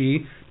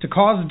 5G, to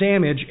cause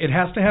damage, it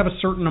has to have a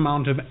certain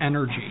amount of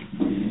energy.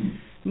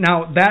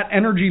 Now, that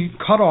energy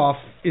cutoff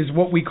is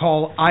what we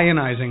call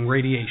ionizing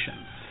radiation.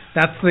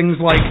 That's things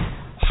like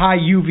high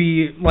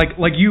UV,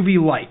 like UV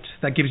light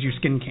that gives you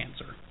skin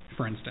cancer,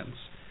 for instance.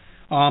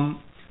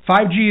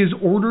 5G is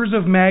orders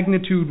of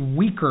magnitude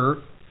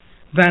weaker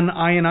than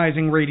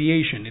ionizing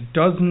radiation. It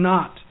does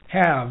not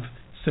have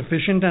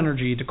sufficient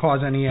energy to cause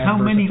any adverse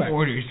effects. How many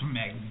orders of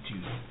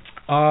magnitude?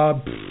 A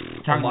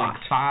lot.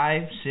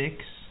 5, 6?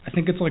 I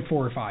think it's 4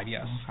 or 5,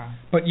 yes. Okay.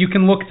 But you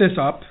can look this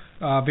up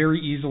very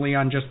easily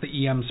on just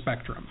the EM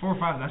spectrum. 4 or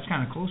 5, that's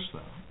kind of close,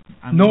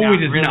 though. No,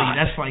 it is really. not.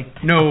 That's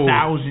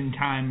 1,000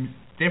 times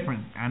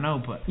different. I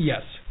know, but...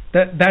 Yes.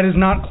 That is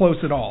not close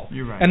at all.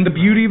 You're right. And the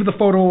beauty of the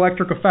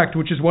photoelectric effect,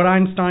 which is what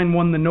Einstein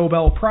won the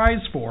Nobel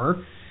Prize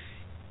for,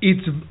 it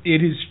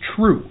is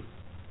true.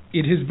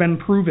 It has been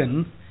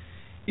proven.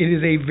 It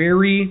is a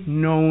very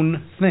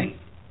known thing.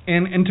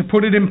 And to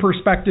put it in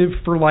perspective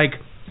for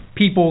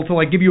people,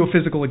 to give you a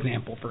physical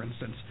example, for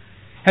instance.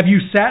 Have you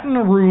sat in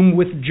a room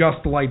with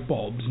just light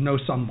bulbs, no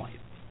sunlight?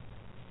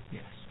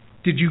 Yes.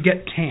 Did you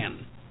get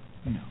tan?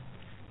 No.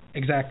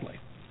 Exactly.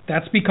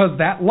 That's because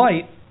that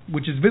light,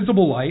 which is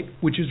visible light,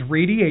 which is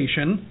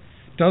radiation,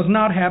 does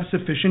not have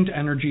sufficient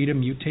energy to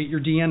mutate your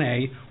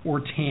DNA or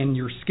tan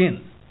your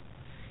skin.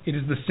 It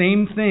is the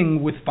same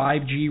thing with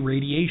 5G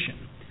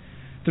radiation.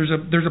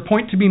 there's a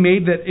point to be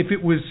made that if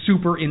it was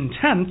super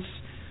intense,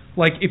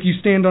 like if you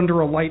stand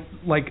under a light,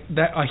 like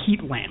that, a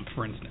heat lamp,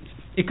 for instance,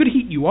 it could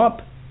heat you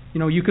up. You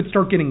know, you could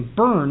start getting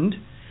burned,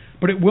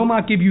 but it will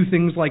not give you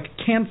things like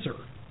cancer.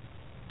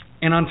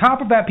 And on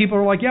top of that, people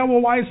are like, yeah,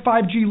 well, why is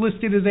 5G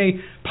listed as a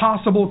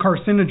possible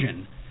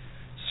carcinogen?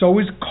 So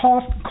is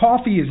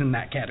coffee is in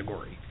that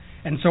category,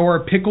 and so are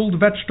pickled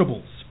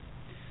vegetables.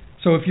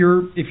 So if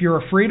you're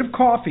afraid of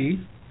coffee,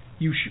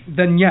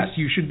 then yes,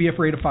 you should be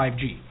afraid of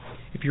 5G.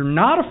 If you're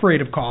not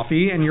afraid of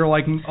coffee, and you're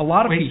like a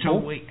lot of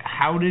people...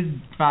 how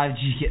did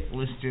 5G get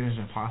listed as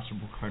a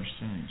possible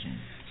carcinogen?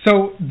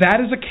 So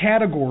that is a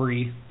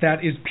category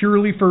that is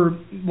purely for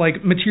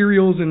like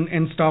materials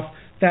and stuff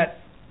that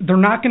they're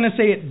not going to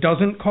say it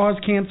doesn't cause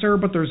cancer,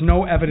 but there's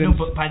no evidence.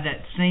 No, but by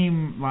that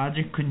same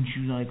logic, couldn't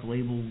you like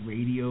label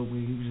radio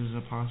waves as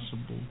a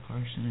possible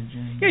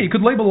carcinogen? Yeah, you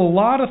could label a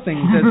lot of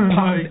things as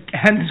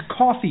hence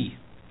coffee.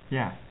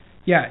 Yeah.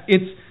 Yeah,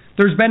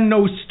 there's been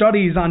no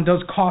studies on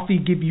does coffee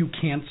give you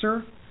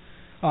cancer.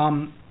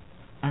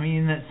 I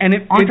mean,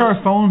 aren't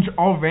our phones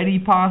already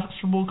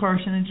possible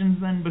carcinogens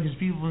then? Because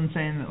people have been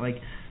saying that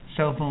like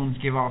cell phones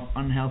give off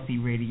unhealthy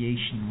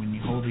radiation when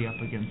you hold it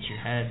up against your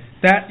head.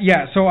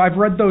 So I've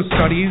read those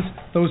studies.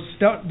 Those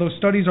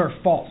studies are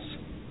false.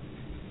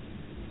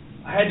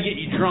 I had to get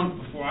you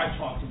drunk before I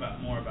talked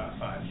more about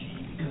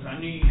 5G because I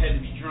knew you had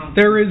to be drunk.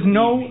 There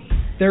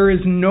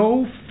is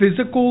no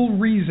physical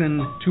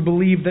reason to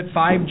believe that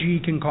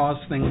 5G can cause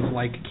things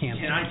like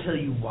cancer. Can I tell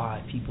you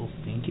why people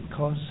think it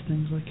causes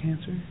things like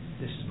cancer?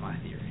 This is my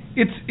theory.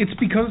 It's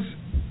because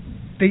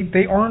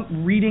they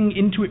aren't reading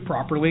into it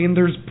properly, and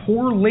there's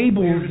poor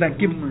labels that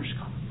give. Boomers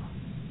come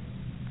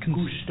from?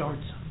 Who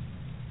starts them?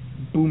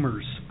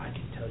 Boomers. I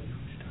can tell you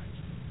who starts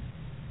them.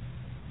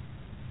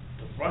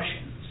 The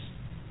Russians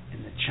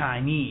and the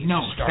Chinese.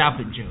 No, stop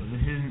it, Joe.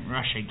 This isn't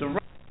Russia.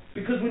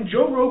 Because when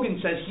Joe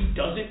Rogan says he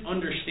doesn't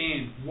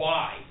understand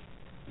why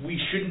we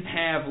shouldn't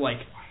have like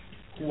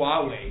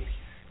Huawei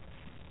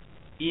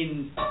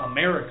in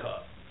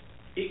America,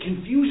 it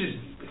confuses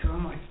me because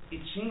I'm like,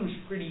 it seems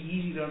pretty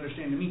easy to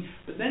understand to me.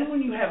 But then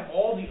when you have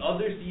all the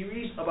other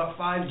theories about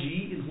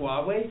 5G and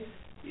Huawei,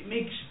 it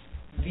makes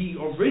the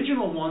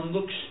original one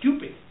look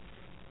stupid.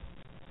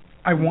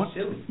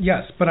 Silly.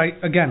 Yes, but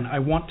I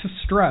want to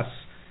stress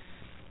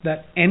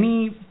that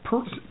any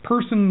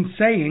person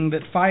saying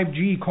that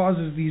 5G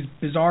causes these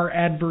bizarre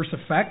adverse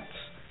effects,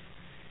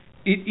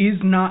 it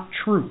is not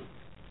true.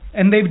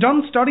 And they've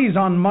done studies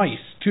on mice,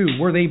 too,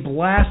 where they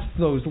blast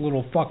those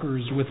little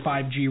fuckers with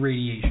 5G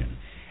radiation.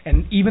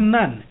 And even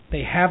then,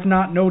 they have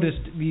not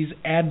noticed these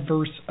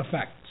adverse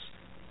effects.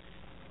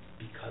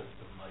 Because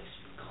the mice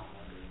become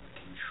under the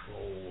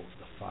control of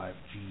the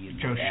 5G and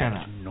Joe, that's shut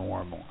up.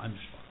 normal. I'm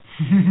just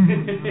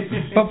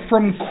But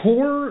from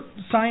core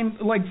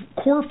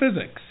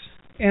physics,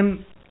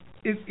 and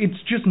it's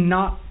just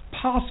not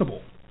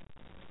possible.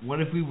 What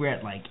if we were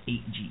at like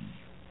 8G?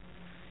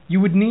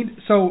 You would need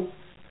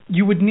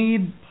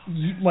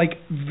like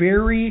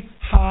very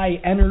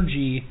high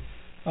energy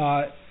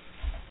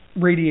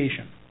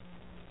radiation,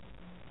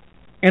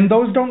 and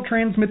those don't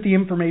transmit the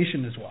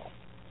information as well.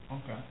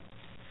 Okay.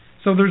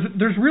 So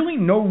there's really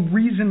no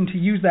reason to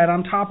use that.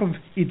 On top of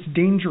it's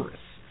dangerous.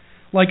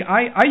 Like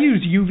I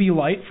use UV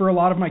light for a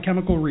lot of my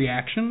chemical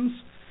reactions.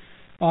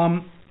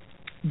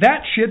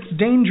 That shit's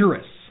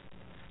dangerous.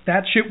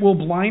 That shit will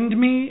blind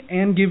me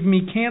and give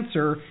me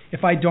cancer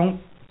if I don't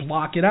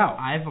block it out.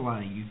 I have a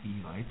lot of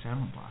UV lights. I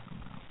don't block them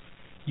out.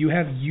 You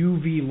have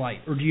UV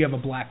light, or do you have a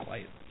black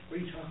light? What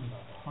are you talking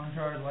about?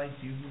 100 lights,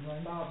 UV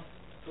lights?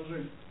 Those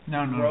are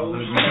No.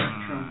 rose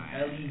spectrum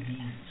LEDs.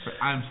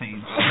 I'm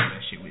saying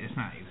that shit. It's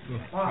not UV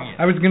lights.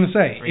 I was gonna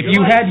say, if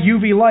you had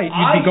UV light,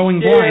 you'd be going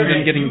blind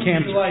and getting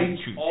cancer.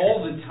 Lights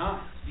all the time.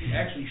 You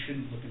actually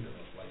shouldn't look into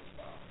those lights,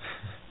 Bob.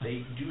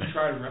 They do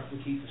try to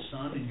replicate the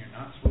sun, and you're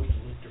not supposed to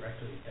look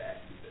directly at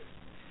that either.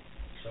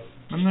 So,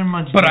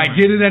 but I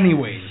did it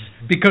anyways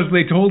because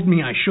they told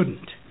me I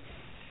shouldn't.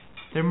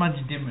 They're much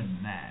dimmer than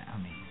that. I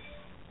mean,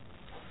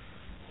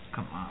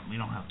 come on, we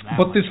don't have that.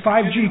 But this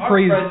 5G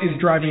craze is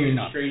driving me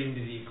nuts. Straight into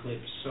the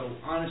eclipse. So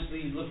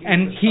honestly, looking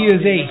and at the he sun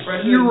is a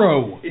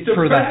hero it's a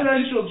for that.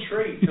 presidential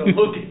trait to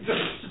look at the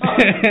sun.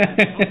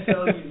 I'll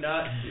tell you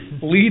not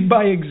to. Lead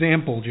by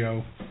example,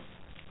 Joe.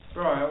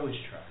 Bro, I always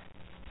try.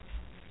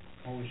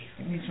 Always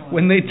try.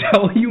 When they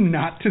tell you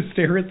not to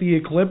stare at the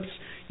eclipse,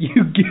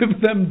 you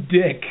give them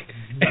dick,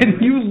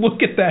 and you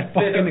look at that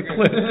fucking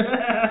eclipse.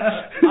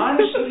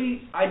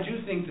 Honestly, I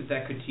do think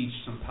that could teach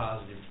some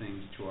positive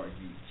things to our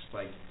youths.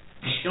 Like,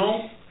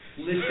 don't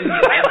listen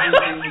to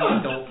everything the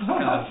adults tell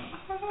you.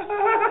 You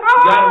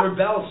gotta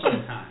rebel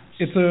sometimes.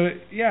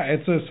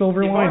 It's a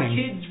silver lining. If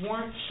our kids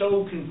weren't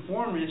so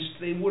conformist,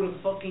 they would have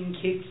fucking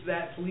kicked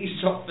that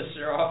police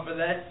officer off of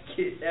that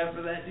kid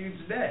after that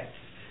dude's neck.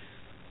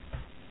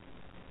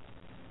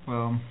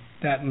 Well,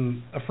 that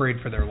and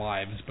afraid for their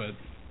lives, but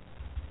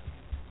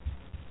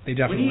they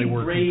definitely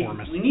were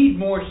conformist. We need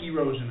more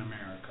heroes in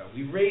America.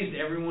 We've raised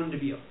everyone to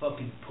be a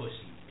fucking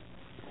pussy.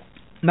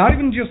 Not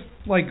even just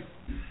like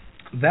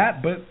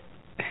that, but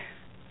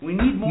We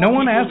need more. No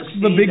one people asks to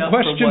the stand big up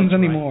for questions what's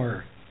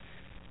anymore.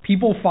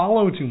 People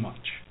follow too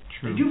much.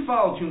 They do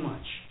follow too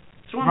much.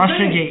 So I'm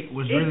Russiagate saying,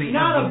 was really it's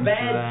not a evidence for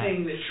bad that.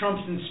 thing that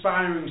Trump's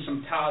inspiring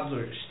some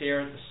toddler to stare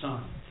at the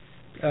sun.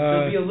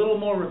 They'll be a little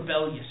more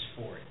rebellious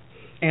for it.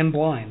 And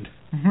blind.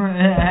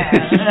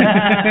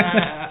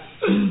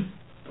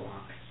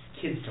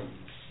 Kids don't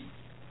see.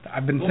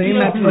 I've been saying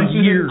that for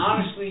years.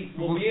 Honestly,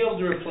 we'll be able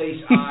to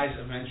replace eyes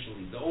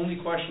eventually. The only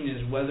question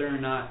is whether or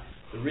not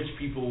the rich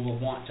people will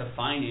want to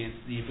finance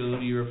the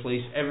ability to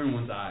replace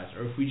everyone's eyes,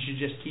 or if we should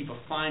just keep a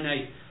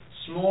finite,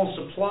 small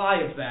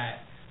supply of that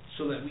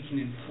so that we can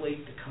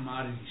inflate the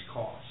commodities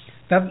costs.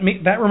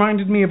 That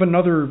reminded me of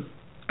another,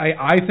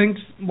 I think,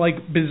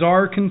 like,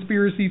 bizarre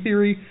conspiracy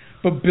theory,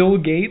 but Bill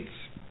Gates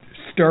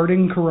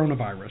starting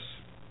coronavirus.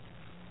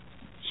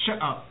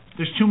 Shut up.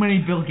 There's too many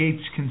Bill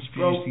Gates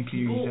conspiracy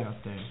theories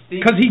out there.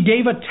 Because he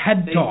gave a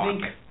TED Talk. They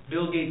think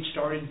Bill Gates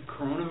started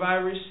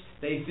coronavirus.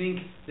 They think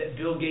that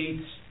Bill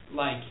Gates,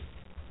 like,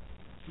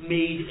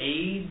 made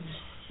AIDS.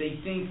 They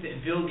think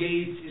that Bill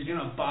Gates is going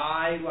to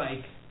buy,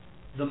 like,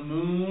 the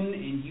moon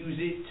and use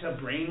it to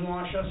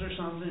brainwash us or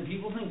something.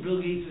 People think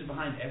Bill Gates is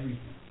behind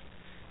everything.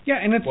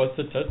 Yeah, and it's... What's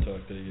the TED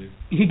Talk that he gave?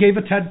 He gave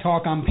a TED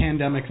Talk on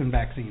pandemics and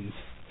vaccines.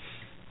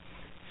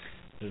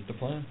 There's the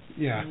plan.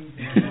 Yeah.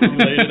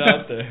 Laid it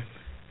out there.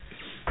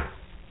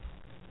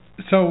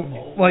 So,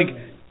 like,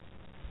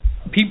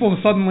 people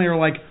suddenly are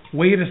like,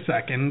 wait a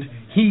second,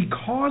 he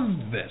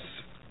caused this.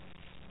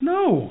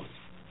 No.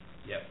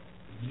 Yep.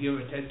 You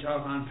give a TED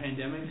Talk on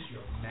pandemics,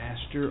 you're a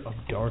master of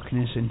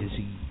darkness and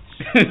disease.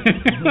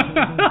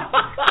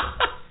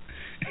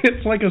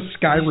 It's like a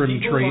Skyrim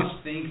People trait.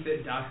 must think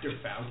that Dr.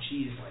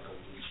 Fauci is like a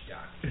witch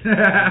doctor.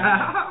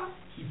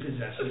 He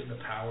possesses the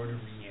power to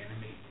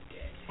reanimate the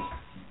dead.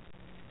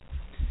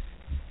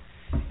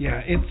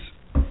 Yeah,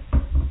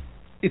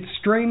 it's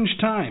strange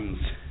times.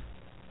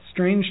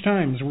 Strange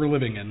times we're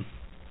living in.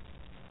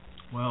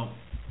 Well,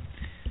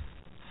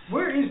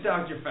 where is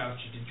Dr.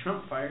 Fauci? Did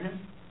Trump fire him?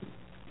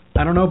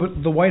 I don't know,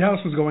 but the White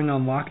House was going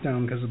on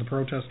lockdown because of the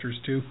protesters,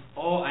 too.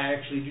 Oh, I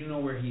actually do know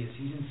where he is.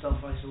 He's in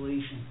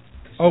self-isolation.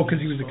 Oh, because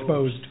he was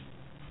exposed.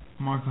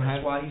 Marco,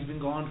 That's why he's been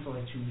gone for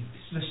like 2 weeks.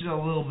 This is a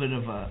little bit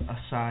of a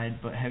aside,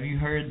 but have you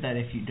heard that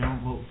if you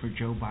don't vote for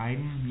Joe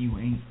Biden, you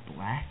ain't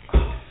black?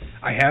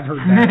 I have heard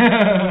that.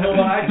 You know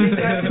what I think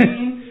that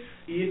means?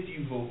 If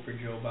you vote for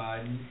Joe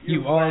Biden,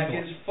 you're black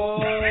as fuck.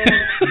 And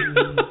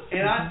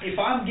if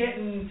I'm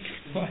getting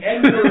the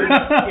N-word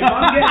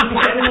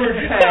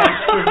pass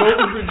for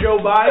voting for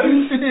Joe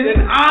Biden,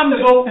 then I'm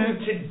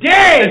voting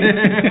today.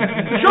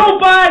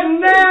 Joe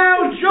Biden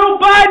now, Joe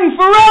Biden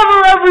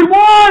forever,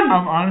 everyone.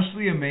 I'm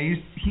honestly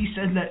amazed. He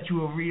said that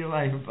to a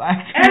real-life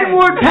black man.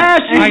 N-word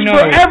passes I know.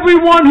 for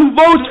everyone who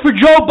votes for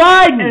Joe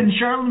Biden. And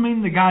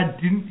Charlemagne the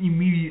God didn't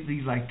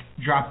immediately, like,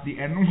 drop the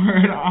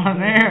N-word on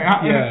there.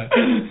 Yeah.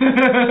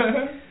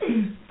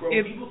 Bro,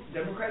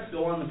 Democrats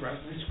go on the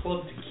Breakfast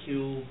Club to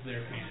kill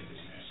their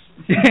candidacies.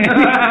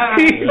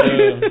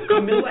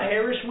 Kamala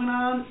Harris went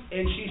on,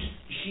 and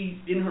she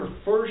in her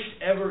first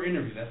ever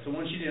interview, that's the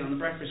one she did on the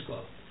Breakfast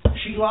Club,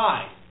 she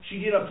lied. She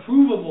did a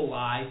provable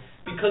lie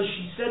because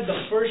she said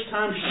the first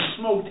time she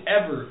smoked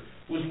ever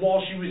was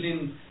while she was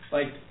in,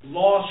 like,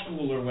 law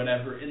school or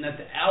whatever, and that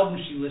the album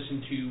she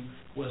listened to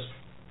was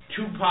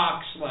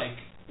Tupac's, like,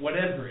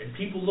 whatever, and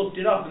people looked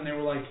it up and they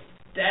were like,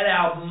 that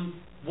album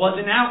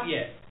wasn't out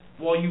yet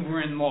while you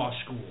were in law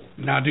school.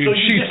 Nah, dude, So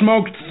she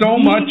smoked so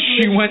much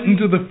she went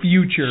into the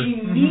future.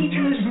 She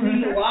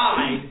needlessly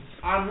lied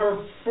on her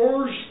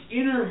first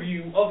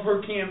interview of her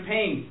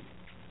campaign.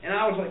 And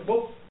I was like,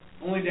 well,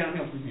 only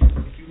downhill from here.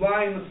 If you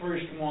lie in the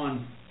first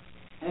one,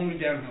 only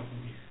downhill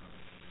from here.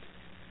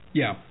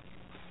 Yeah.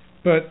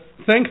 But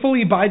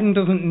thankfully Biden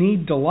doesn't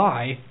need to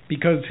lie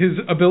because his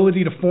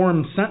ability to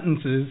form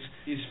sentences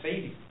Is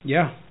fading.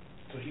 Yeah.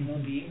 So he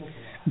won't be able to lie.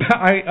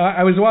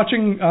 I was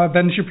watching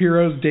Ben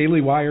Shapiro's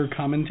Daily Wire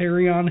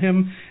commentary on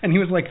him, and he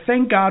was like,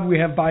 thank God we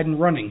have Biden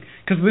running,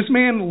 because this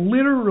man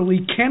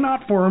literally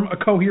cannot form a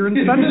coherent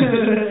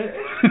sentence.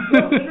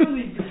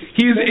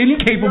 He is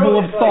incapable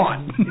of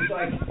thought. It's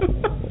like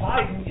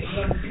Biden is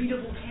an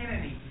unbeatable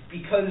candidate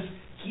because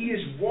he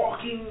is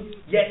walking,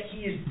 yet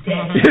he is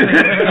dead. You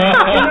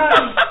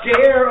cannot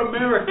scare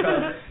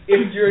America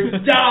if you're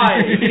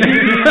dying.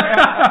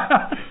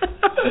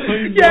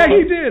 Yeah,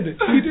 he did.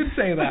 He did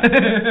say that.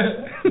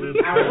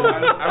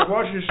 I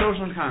watch your show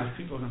sometimes.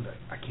 People are going to be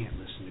like, I can't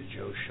listen to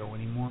Joe's show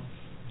anymore.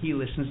 He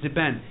listens to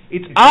Ben.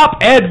 It's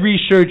op-ed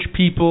research,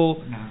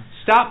 people. No.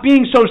 Stop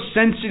being so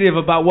sensitive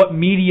about what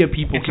media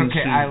people It's can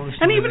okay, see. I listen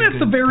And to even at the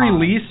good very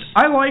pods. least,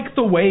 I like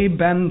the way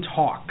Ben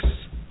talks.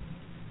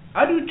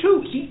 I do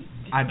too.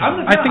 I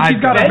think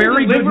he's got a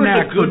very good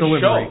knack for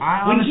delivery.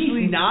 When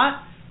he's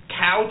not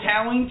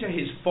kowtowing to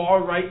his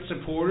far-right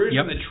supporters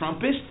Yep. and the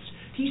Trumpists,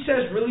 he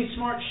says really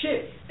smart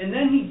shit. And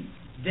then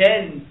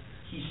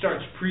he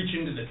starts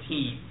preaching to the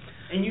team.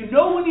 And you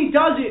know when he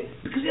does it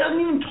because he doesn't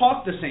even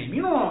talk the same.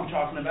 You know what I'm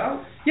talking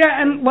about.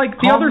 Yeah, and like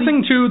the other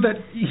thing too that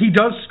he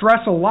does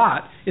stress a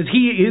lot is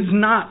he is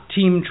not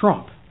Team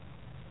Trump.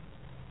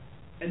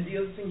 And the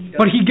other thing he does.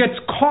 But he gets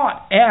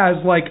caught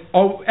as, like,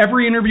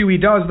 every interview he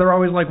does, they're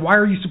always like, why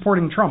are you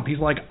supporting Trump? He's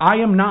like,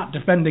 I am not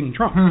defending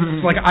Trump.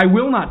 He's like, I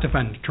will not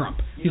defend Trump.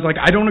 He's like,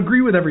 I don't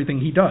agree with everything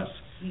he does.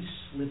 He's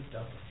slipped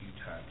up a few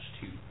times,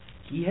 too.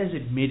 He has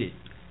admitted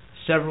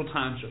several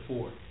times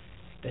before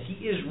that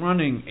he is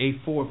running a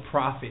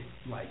for-profit,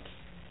 like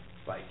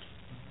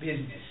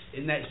business,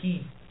 and that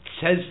he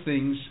says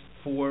things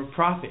for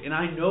profit. And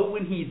I know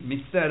when he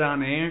admits that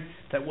on air,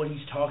 that what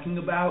he's talking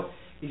about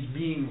is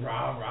being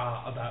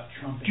rah-rah about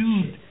Trump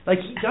and shit. Like,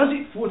 he does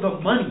it for the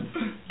money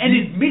and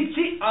admits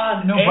it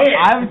on air. But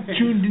I've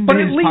tuned into But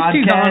at his least podcast.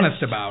 he's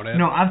honest about it.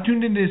 No, I've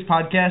tuned into his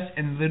podcast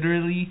and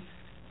literally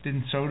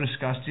been so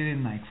disgusted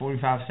in like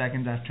 45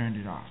 seconds I've turned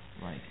it off.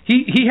 Like,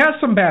 he has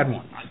some bad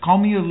ones. call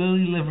me a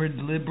lily-livered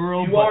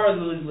liberal. You are a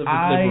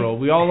lily-livered liberal.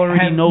 We all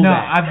already know that.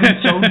 that. I've been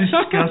so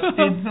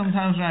disgusted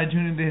sometimes when I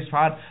tune into his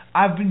pod.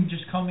 I've been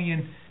just coming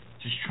in,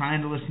 just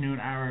trying to listen to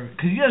an hour.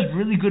 Because he does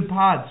really good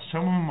pods.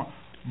 Some of them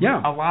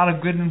are a lot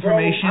of good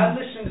information. Bro, I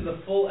listened to the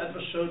full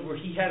episode where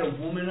he had a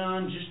woman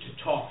on just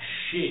to talk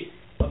shit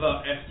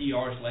about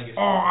FDR's legacy.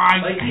 Oh, I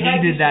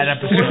hated that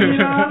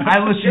episode. I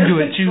listened to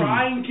it too.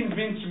 Try and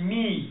convince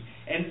me,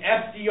 an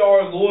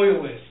FDR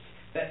loyalist,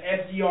 that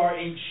FDR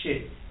ain't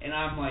shit. And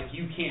I'm like,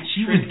 you can't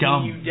trick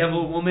me, you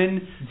devil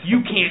woman. You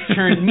can't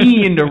turn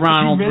me into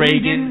Ronald really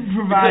Reagan. Didn't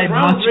provide because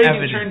Ronald much Reagan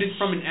evidence. turned it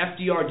from an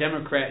FDR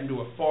Democrat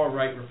into a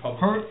far-right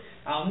Republican.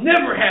 I'll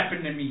never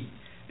happen to me.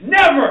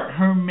 Never!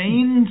 Her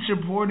main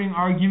supporting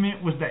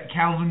argument was that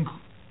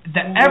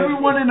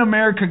everyone in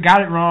America got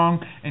it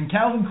wrong, and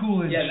Calvin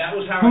Coolidge, that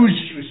was how who's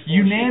she was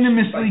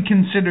unanimously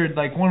considered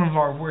like one of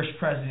our worst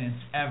presidents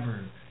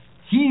ever,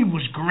 he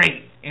was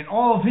great, and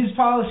all of his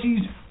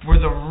policies were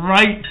the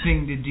right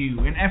thing to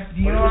do. And FDR, but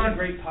it was a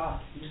great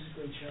pop. He was a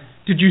great show.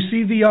 Did you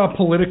see the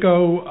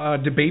Politico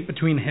debate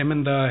between him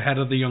and the head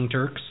of the Young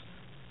Turks?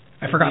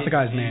 I forgot the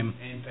guy's name.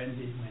 And Ben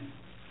did win.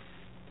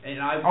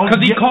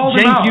 Because he called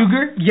him out.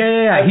 Huger?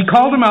 Yeah. He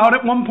called him out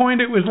at one point.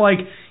 It was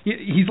like,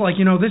 he's like,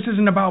 this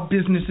isn't about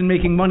business and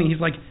making money.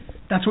 He's like,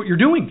 that's what you're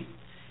doing.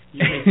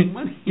 You're making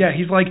money. Yeah,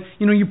 he's like,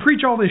 you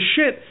preach all this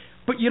shit,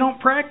 but you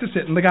don't practice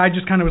it. And the guy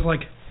just kind of was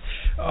like,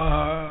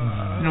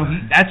 No,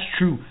 that's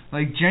true.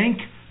 Like, Cenk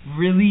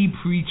really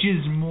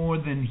preaches more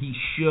than he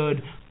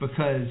should,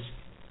 because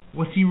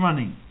what's he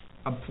running?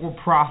 A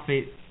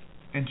for-profit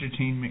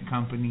entertainment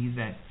company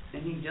that...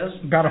 And he does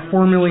got a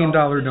 $4 million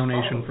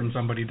donation from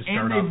somebody to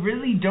start up. And they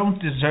really don't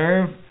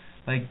deserve,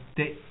 like,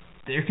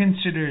 they're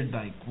considered,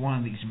 like, one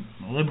of these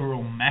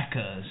liberal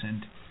meccas,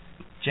 and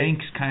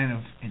Cenk's kind of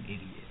an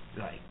idiot.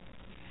 Like,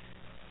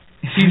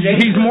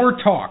 he's more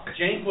talk.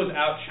 Cenk was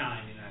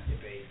outshined in that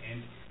debate,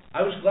 and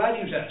I was glad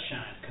he was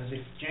outshined, because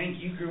if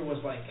Cenk Uygur was,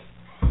 like,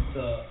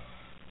 the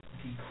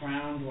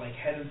crowned, like,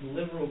 head of the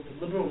liberal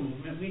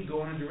movement, we'd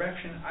go in a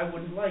direction I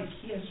wouldn't like.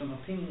 He has some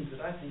opinions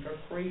that I think are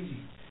crazy.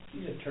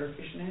 He's a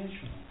Turkish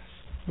nationalist.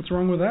 What's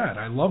wrong with that?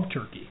 I love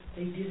Turkey.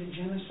 They did a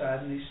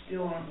genocide, and they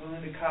still aren't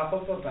willing to cop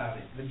up about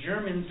it. The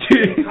Germans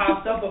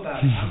copped up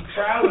about it. I'm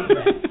proud of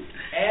that.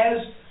 As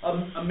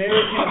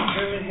American of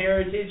German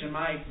heritage, and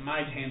my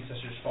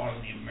ancestors fought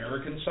on the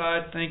American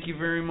side, thank you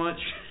very much.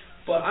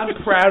 But I'm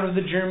proud of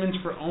the Germans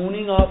for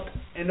owning up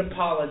and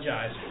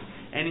apologizing.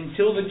 And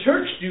until the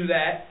Turks do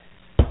that,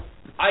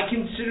 I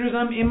consider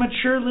them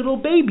immature little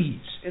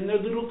babies in their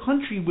little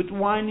country with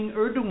whining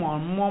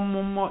Erdogan.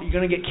 You're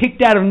going to get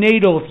kicked out of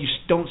NATO if you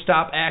don't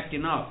stop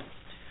acting up.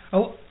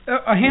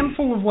 A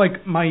handful of,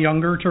 like, my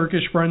younger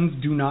Turkish friends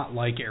do not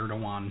like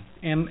Erdogan,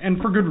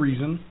 and for good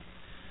reason.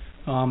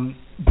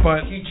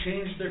 But he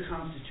changed their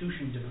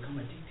constitution to become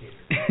a dictator.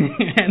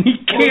 And he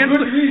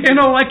canceled an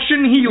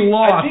election he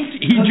lost.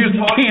 He just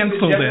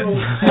canceled it.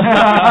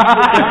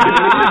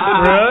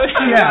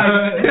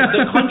 Yeah.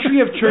 The country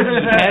of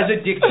Turkey has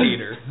a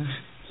dictator.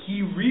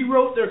 He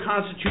rewrote their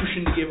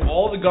constitution to give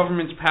all the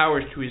government's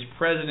powers to his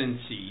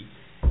presidency.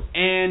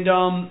 And,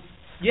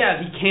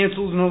 he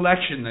canceled an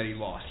election that he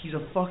lost. He's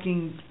a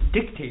fucking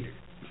dictator.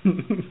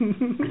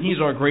 And he's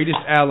our greatest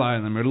ally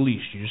in the Middle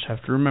East. You just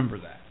have to remember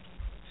that.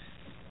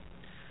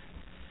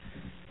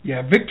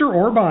 Yeah, Viktor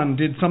Orban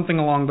did something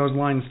along those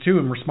lines, too,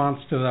 in response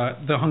to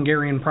the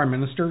Hungarian Prime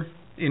Minister,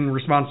 in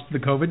response to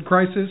the COVID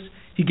crisis.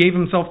 He gave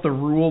himself the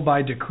rule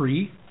by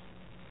decree.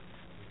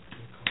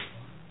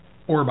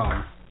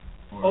 Orban.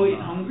 Oh, in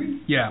Hungary?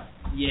 Yeah.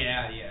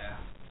 Yeah.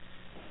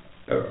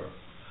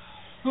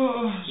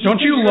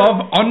 Don't you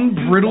love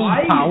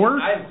unbridled power?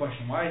 I have a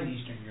question. Why is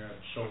Eastern Europe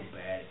so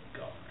bad at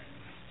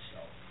governing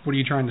itself? What are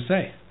you trying to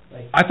say?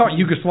 Like, I thought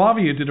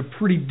Yugoslavia did a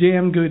pretty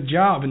damn good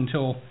job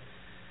until,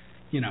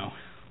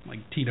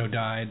 Tito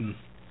died. And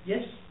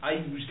yes, I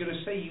was going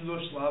to say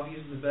Yugoslavia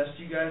is the best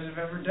you guys have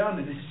ever done,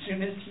 and as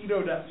soon as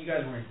Tito died, you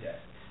guys weren't dead.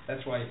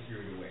 That's why he threw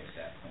it away at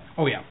that point.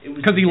 Oh, yeah,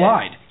 because he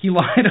lied. He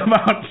lied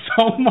about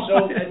so much.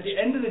 So, at the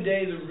end of the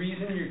day, the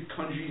reason your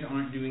countries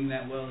aren't doing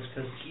that well is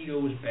because Tito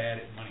was bad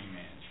at money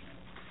management.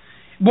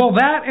 Well,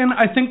 that, and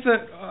I think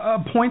that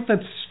a point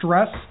that's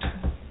stressed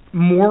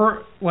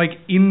more,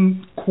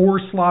 in core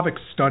Slavic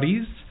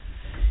studies,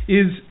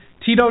 is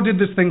Tito did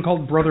this thing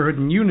called brotherhood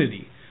and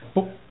unity,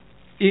 But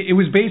it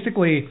was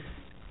basically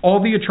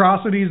all the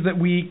atrocities that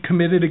we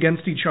committed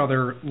against each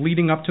other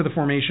leading up to the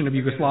formation of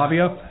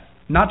Yugoslavia.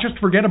 Not just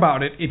forget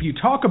about it. If you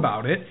talk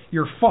about it,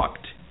 you're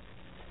fucked.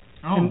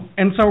 Oh.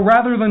 And so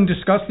rather than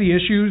discuss the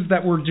issues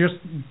that were just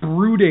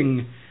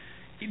brooding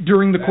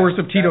during the course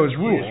of Tito's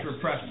rule. It's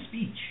repressed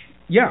speech.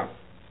 Yeah.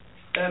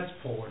 That's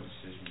poor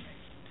decision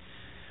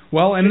making.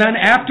 Well, and then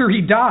after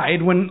he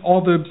died, when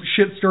all the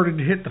shit started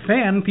to hit the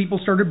fan, people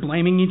started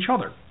blaming each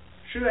other.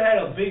 Should have had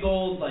a big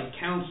old like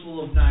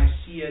Council of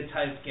Nicaea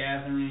type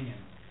gathering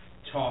and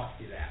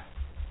talked it out.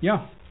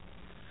 Yeah.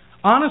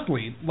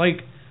 Honestly,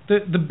 like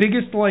the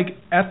biggest like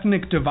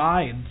ethnic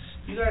divides.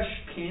 You guys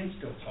can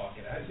still talk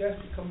it out. You guys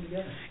can come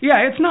together.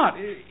 Yeah, it's not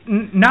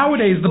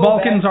nowadays. The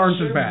Balkans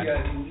aren't as bad.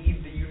 And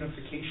lead the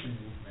unification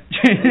movement.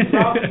 You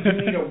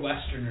probably need a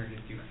Westerner to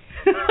do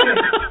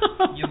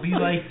it. You'll be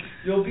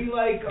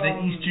like the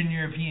Eastern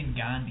European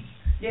Gandhi.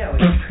 Yeah,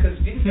 like because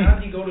didn't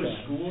Gandhi go to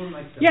school and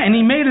like? Yeah, and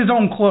he made his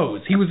own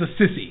clothes. He was a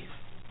sissy.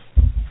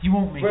 You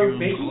won't make your own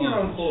making clothes. your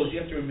own clothes. You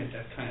have to admit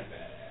that's kind of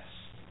badass.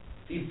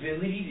 The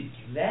ability to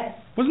do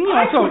that. Wasn't he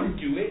also? I couldn't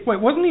do it. Wait,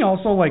 wasn't he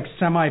also like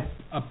semi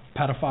a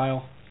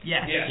pedophile?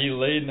 Yes. Yeah. He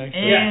laid next to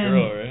And a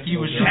girl, right? he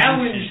was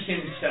Challenged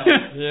himself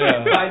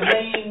Yeah. by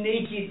laying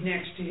naked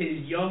next to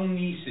his young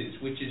nieces,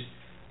 which is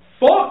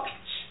fucked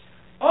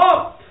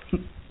up.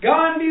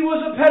 Gandhi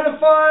was a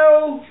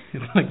pedophile.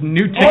 Like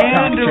new And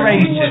TikTok. a He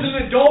racist. was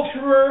an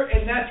adulterer,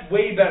 and that's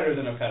way better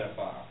than a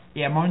pedophile.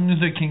 Yeah, Martin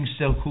Luther King's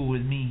still cool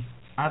with me.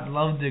 I'd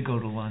love to go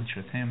to lunch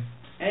with him.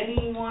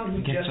 Anyone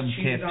who Get just some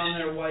cheated tips. on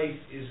their wife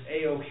is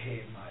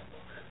A-okay in my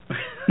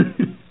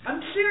book.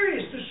 I'm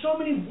serious. There's so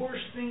many worse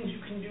things you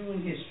can do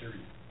in history.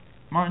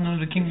 Martin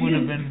Luther King would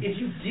have been.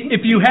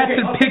 If you had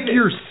to pick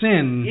your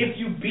sin, If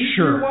you beat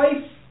sure. your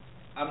wife,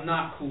 I'm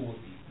not cool with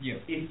you. Yeah.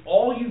 If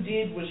all you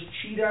did was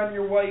cheat on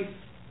your wife,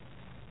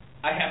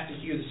 I have to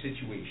hear the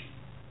situation.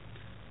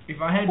 If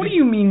I had What to, do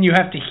you mean you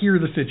have to hear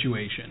the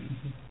situation?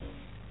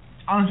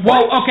 honestly,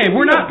 Well, okay,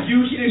 we're not.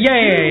 Abusive.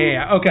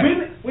 Yeah. Okay.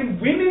 When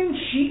women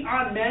cheat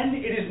on men,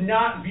 it is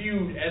not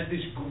viewed as this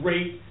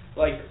great,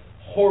 like,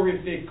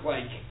 horrific,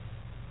 like,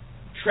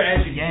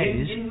 tragedy. Yeah, it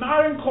is. In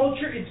modern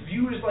culture, it's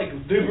viewed as, like,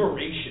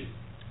 liberation.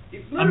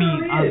 It I mean,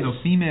 literally on is. the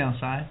female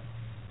side.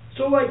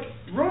 So, like,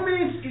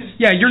 romance is.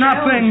 Yeah, you're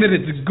not saying that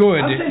challenging. it's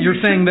good. I'm saying You're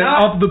you saying should that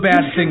not- of the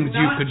bad you should things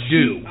you not could cheat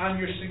do. on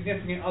your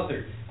significant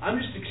other. I'm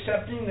just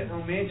accepting that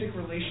romantic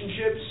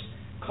relationships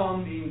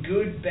come in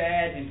good,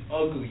 bad, and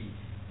ugly,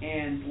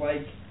 and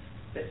like,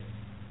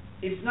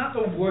 it's not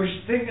the worst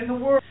thing in the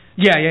world.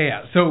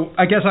 Yeah. So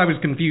I guess I was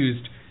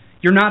confused.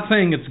 You're not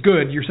saying it's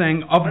good. You're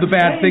saying of the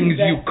bad I'm saying things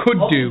you that could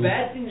of do. the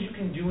bad things you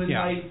can do in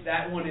Yeah. life,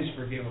 that one is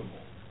forgivable.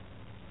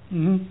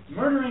 Mm-hmm.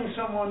 Murdering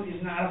someone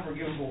is not a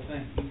forgivable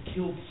thing. You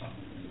killed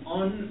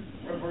someone.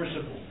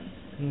 Unreversible.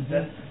 Mm-hmm.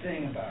 That's the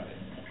thing about it.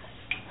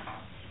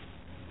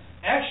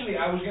 Actually,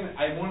 I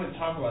wanted to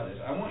talk about this.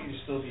 I want you to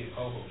still be a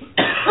co-host.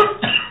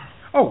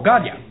 Oh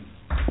God, yeah.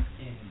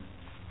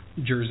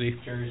 In Jersey.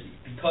 Jersey.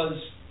 Because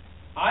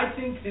I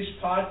think this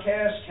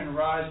podcast can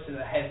rise to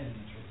the heavens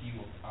with you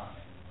on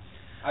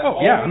it. I've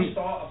always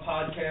thought a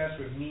podcast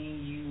with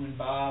me, you, and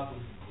Bob would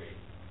be great.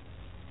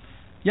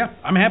 Yeah,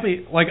 I'm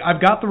happy. Like,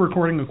 I've got the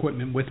recording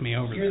equipment with me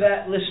over Hear there.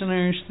 that,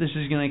 listeners? This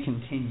is going to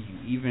continue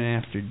even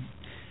after.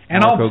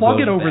 And I'll Marco plug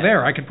goes it over back.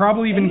 there. I could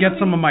probably even get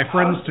some of my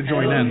friends to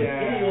join in.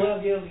 Yeah, you'll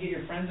be able to get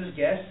your friends as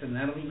guests, and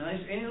that'll be nice.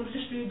 And it'll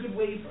just be a good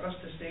way for us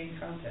to stay in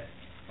contact.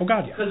 Oh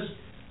God, yeah. Because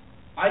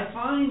I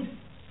find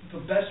the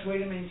best way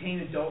to maintain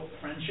adult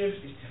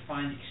friendships is to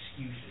find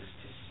excuses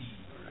to see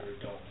your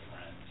adult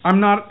friends.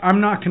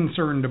 I'm not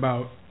concerned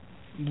about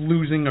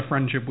losing a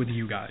friendship with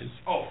you guys.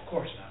 Oh, of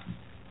course not.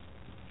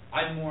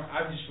 I'm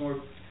just more.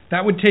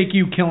 That would take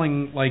you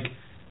killing like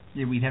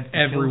Yeah, we'd have to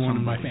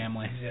everyone in kill my somebody.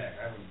 family. Exactly.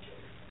 I wouldn't kill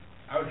you.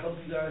 I would help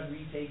you guys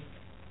retake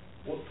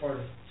what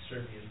part of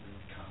Serbia has been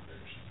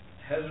conquered.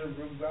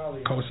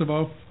 Herzegovina.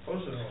 Kosovo.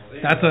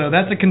 Kosovo.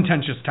 That's a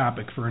contentious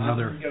topic for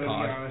another I'm gonna be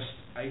pod. honest.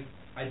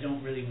 I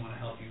don't really want to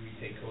help you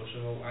retake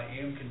Kosovo. I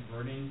am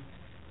converting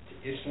to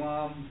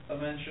Islam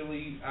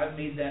eventually. I've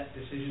made that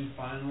decision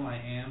final. I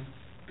am,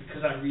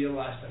 because I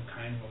realized I'm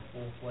kind of a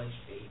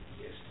full-fledged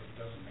atheist. It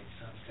doesn't make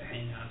sense to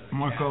hang on to the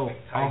Marco, Catholic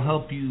I'll title.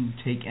 help you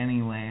take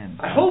any land.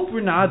 I hope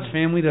Renard's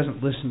family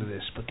doesn't listen to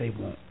this, but they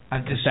won't.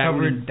 I've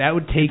discovered That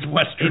would take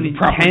Western an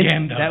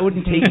propaganda. That would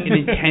take an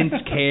intense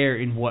care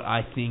in what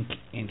I think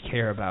and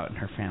care about in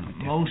her family.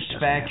 most Doesn't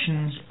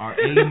factions are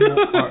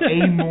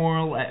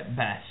amoral at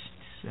best.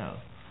 So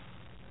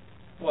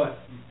What?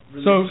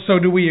 So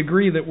do we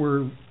agree that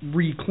we're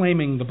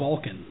reclaiming the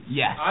Balkans?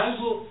 yes,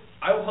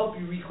 I will help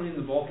you reclaim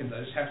the Balkans.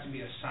 I just have to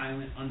be a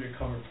silent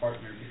undercover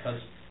partner, because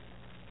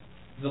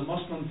the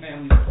Muslim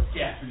family would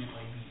definitely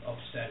be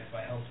upset if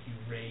I helped you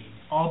raid.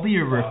 I'll be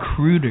a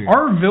recruiter.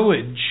 Our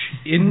village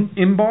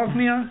in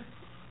Bosnia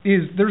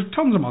there's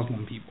tons of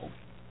Muslim people.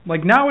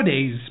 Like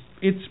nowadays,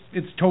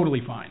 it's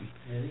totally fine.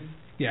 Really?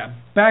 Yeah,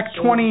 back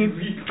So 20,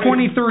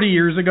 you 30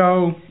 years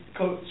ago,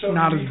 So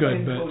not if as you good,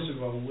 reclaimed but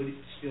Kosovo, would it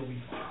still be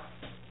fine?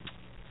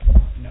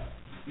 No.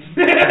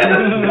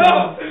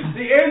 No.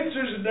 The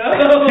answer's no.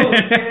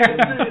 The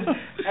answer is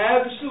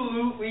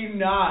absolutely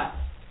not.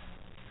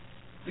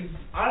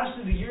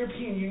 Honestly, the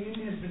European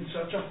Union has been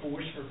such a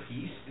force for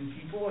peace, and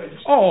people are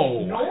just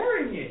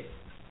ignoring it.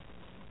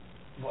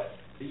 What?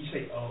 You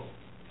say, oh.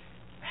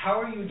 How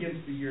are you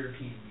against the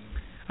European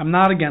Union? I'm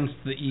not against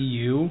the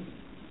EU,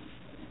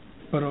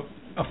 but a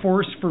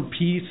force for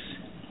peace.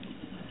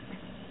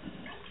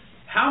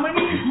 How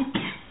many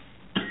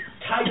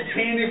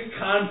titanic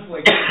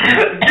conflicts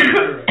happened in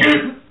Europe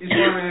is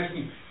what I'm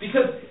asking you.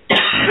 Because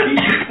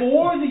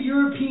before the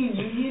European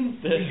Union,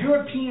 the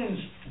Europeans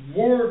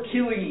were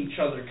killing each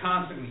other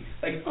constantly.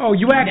 Like,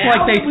 you act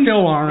like they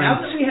still aren't. Now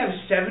that we have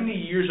 70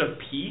 years of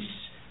peace,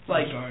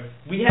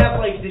 we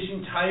have this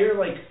entire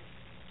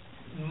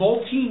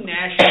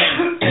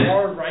multinational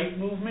far-right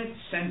movement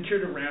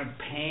centered around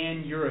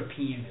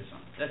pan-Europeanism.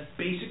 That's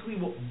basically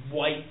what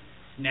white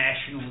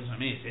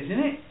nationalism is, isn't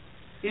it?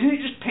 Isn't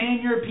it just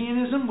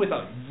pan-Europeanism with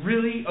a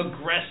really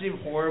aggressive,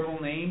 horrible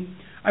name?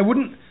 I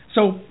wouldn't...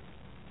 So,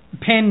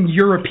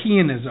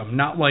 pan-Europeanism,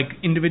 not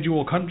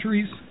individual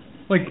countries?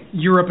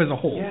 Europe as a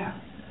whole. Yeah.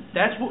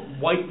 That's what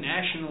white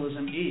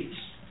nationalism is.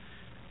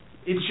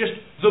 It's just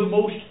the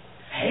most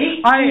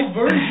hateful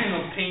version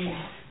of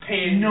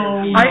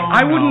pan-Europeanism.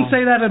 I wouldn't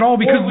say that at all,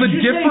 because the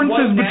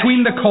differences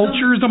between the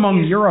cultures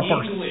among Europe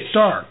are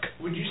stark.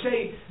 Would you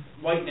say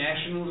white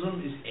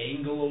nationalism is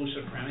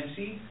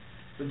Anglo-supremacy?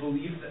 The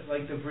belief that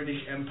the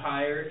British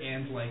Empire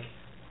and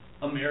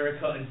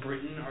America and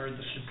Britain are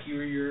the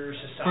superior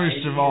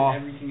society and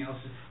everything else?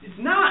 It's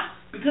not,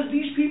 because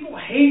these people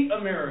hate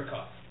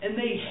America and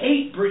they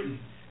hate Britain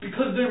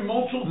because they're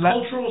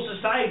multicultural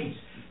societies.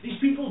 These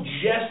people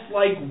just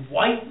like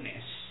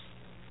whiteness.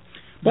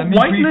 But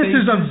whiteness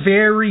is a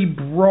very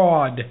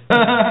broad.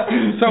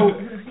 So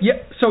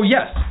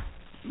yes,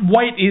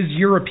 white is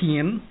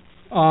European.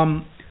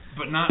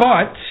 But not.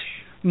 But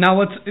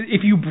now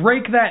if you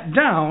break that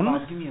down.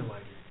 Bob, give me a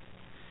lighter.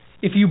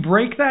 If you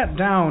break that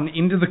down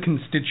into the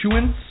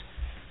constituents,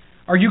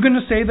 are you going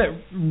to say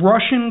that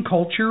Russian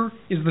culture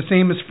is the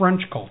same as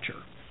French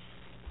culture?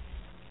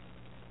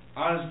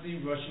 Honestly,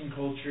 Russian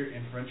culture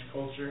and French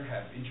culture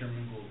have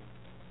intermingled.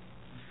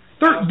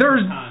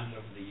 There's times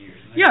over the years.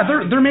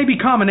 There may be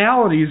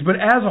commonalities, but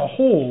as a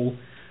whole,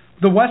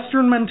 the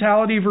Western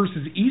mentality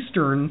versus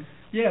Eastern.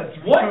 Yeah, it's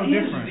what so is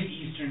different. the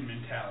Eastern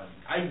mentality?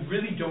 I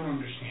really don't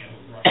understand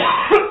what Russia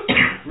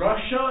is.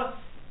 Russia,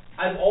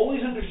 I've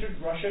always understood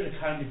Russia to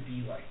kind of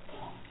be like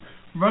punk.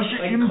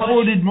 Russia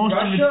imported most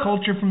of its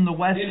culture from the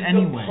West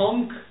anyway. The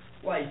punk,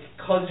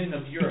 cousin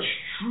of Europe.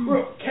 It's true.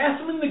 Bro,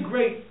 Catherine the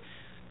Great.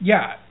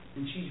 Yeah.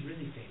 And she's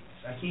really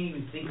famous. I can't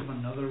even think of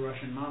another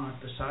Russian monarch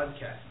besides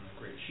Catherine the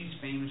Great. She's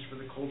famous for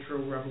the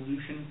Cultural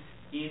Revolution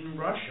in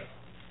Russia.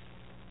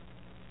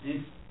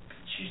 And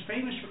she's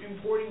famous for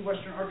importing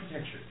Western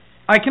architecture.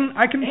 And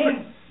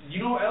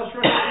you know what else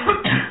Russia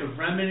is? The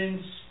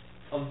remnants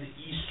of the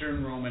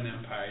Eastern Roman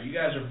Empire. You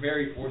guys are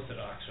very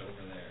orthodox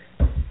over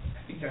there.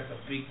 I think that's a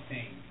big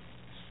thing.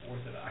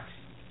 Orthodoxy.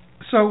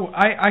 So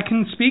I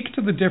can speak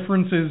to the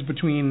differences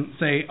between,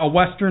 say, a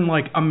Western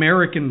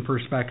American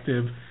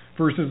perspective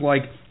versus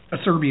a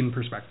Serbian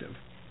perspective.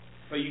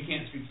 But you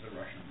can't speak to the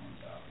Russian ones,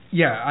 obviously.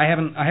 Yeah, I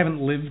haven't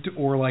lived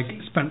or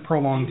spent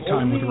prolonged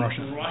time with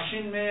Russians. The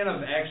Russian man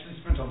I've actually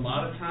spent a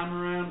lot of time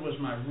around was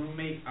my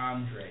roommate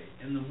Andre.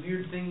 And the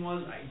weird thing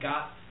was I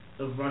got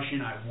the Russian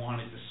I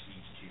wanted to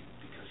speak to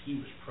because he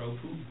was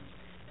pro-Putin.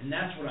 And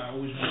that's what I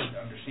always wanted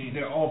to understand.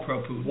 They're all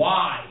pro-Putin.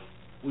 Why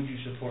would you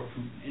support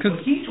Putin? And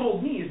what he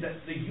told me is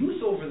that the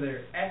youth over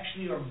there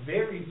actually are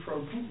very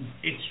pro-Putin.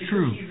 It's because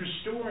true. He's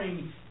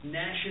restoring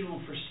national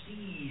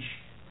prestige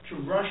to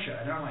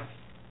Russia. And I'm like,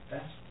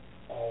 that's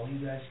all you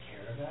guys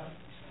care about?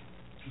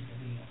 It's people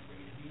being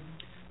afraid of you?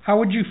 How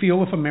would you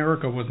feel if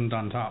America wasn't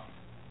on top?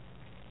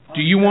 Do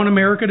you want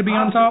America to be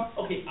on top?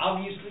 Okay,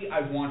 obviously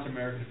I want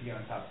America to be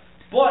on top.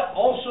 But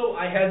also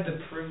I had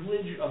the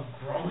privilege of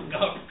growing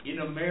up in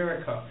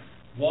America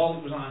while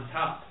it was on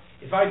top.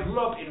 If I grew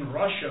up in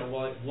Russia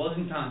while it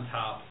wasn't on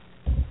top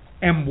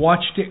and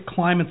watched it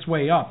climb its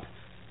way up,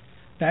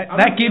 that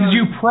gives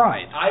you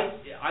pride.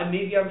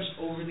 Maybe I'm just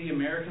overly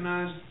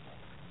Americanized.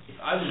 If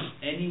I was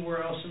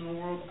anywhere else in the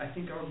world, I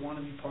think I would want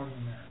to be part of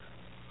America.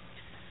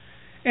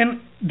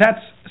 And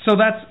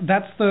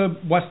that's the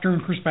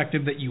Western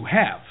perspective that you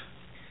have.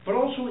 But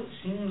also it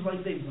seems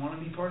like they want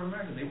to be part of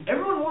America.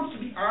 Everyone wants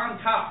to be on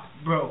top.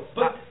 Bro.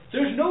 But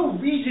there's no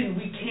reason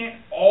we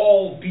can't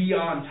all be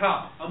on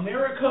top.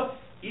 America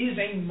is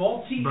a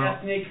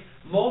multi-ethnic,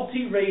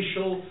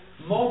 multi-racial,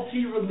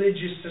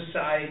 multi-religious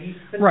society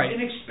that's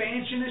an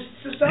expansionist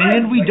society.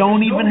 And we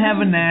don't even have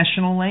a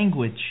national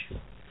language.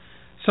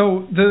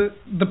 So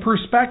the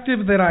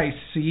perspective that I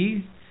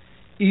see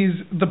is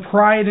the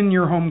pride in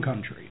your home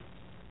country.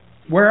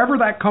 Wherever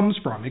that comes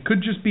from. It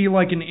could just be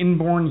an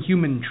inborn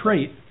human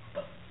trait.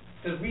 But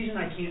the reason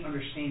I can't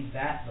understand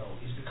that, though,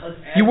 is because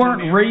you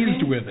weren't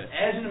raised with it.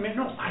 As an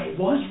American, no, I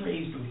was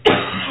raised with it.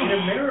 In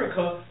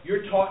America,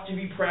 you're taught to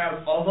be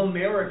proud of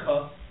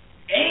America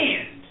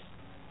and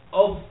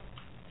of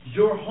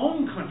your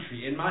home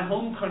country. In my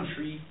home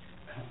country,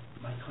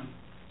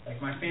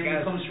 my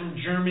family comes from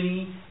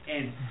Germany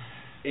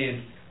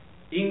and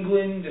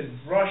England and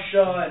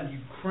Russia and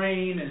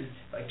Ukraine and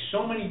like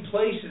so many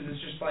places.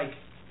 It's just like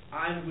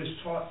I was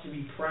taught to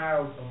be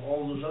proud of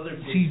all those other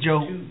places. See,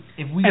 Joe, too.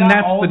 if we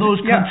got all those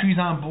countries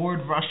on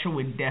board, Russia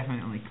would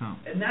definitely come.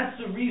 And that's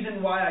the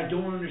reason why I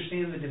don't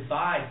understand the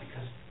divide,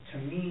 because to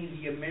me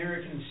the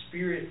American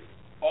spirit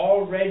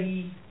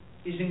already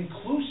is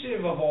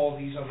inclusive of all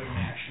these other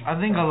national. I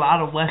think a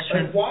lot of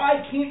Western... Like,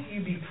 why can't you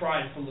be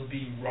prideful of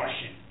being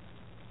Russian?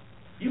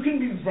 You can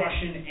be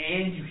Russian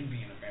and you can be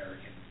an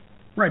American.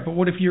 Right, but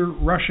what if you're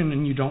Russian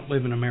and you don't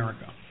live in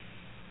America?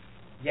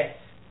 Yes.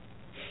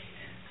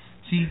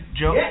 See,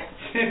 Joe... Yes.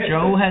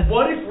 Joe has...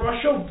 What if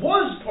Russia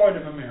was part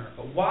of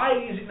America? Why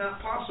is it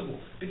not possible?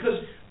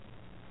 Because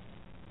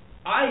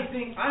I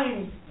think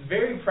I'm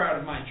very proud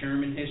of my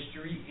German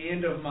history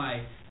and of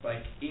my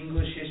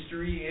English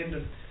history and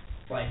of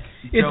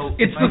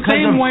it's the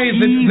same way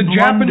that the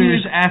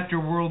Japanese after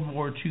World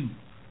War II.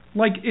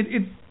 Like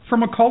it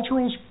from a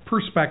cultural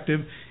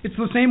perspective, it's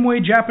the same way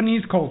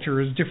Japanese culture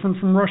is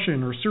different from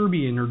Russian or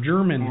Serbian or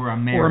German or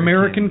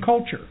American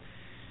culture.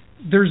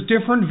 There's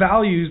different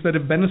values that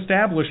have been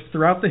established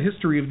throughout the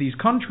history of these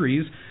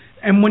countries,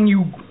 and when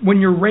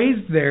you're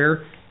raised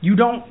there, you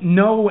don't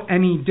know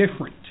any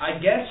different. I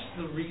guess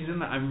the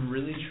reason I'm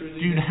really truly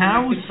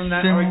disconnected from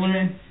that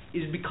argument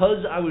is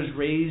because I was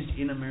raised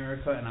in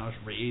America and I was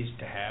raised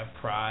to have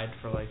pride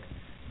for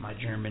my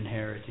German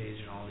heritage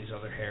and all these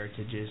other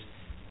heritages.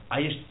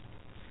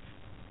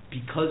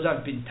 Because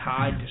I've been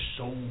tied to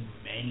so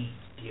many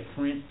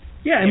different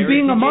and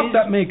being a mutt,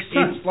 that makes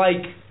sense.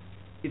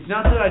 It's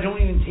not that I don't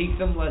even take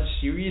them less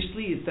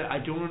seriously, it's that I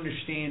don't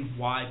understand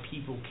why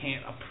people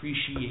can't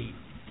appreciate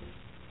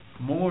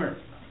more of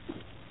them.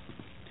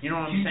 You know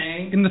what I'm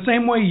saying? In the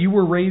same way you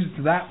were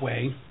raised that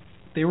way,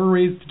 they were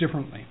raised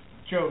differently.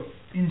 Joe,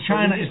 in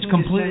China, it's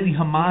completely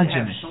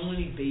homogenous. We have so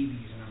many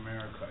babies in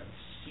America and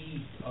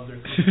see other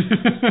countries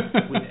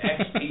with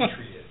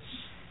expatriates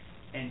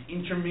and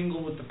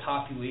intermingle with the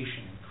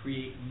population and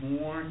create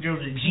more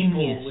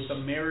people with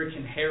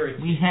American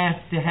heritage. We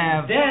have to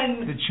have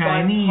the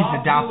Chinese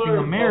adopting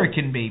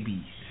American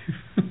babies.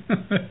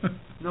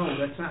 No,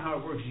 that's not how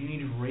it works. You need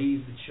to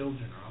raise the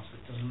children, or else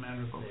it doesn't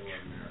matter if they were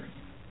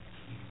American.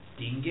 You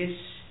dingus.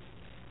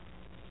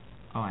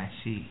 Oh, I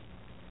see.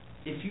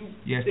 If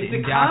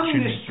the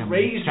communists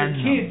raise their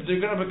kids, they're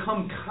going to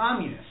become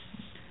communists.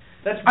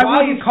 That's I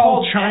why wouldn't it's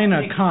call called China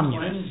ethnic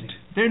communist. cleansing.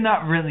 They're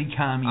not really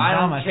communists. I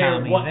don't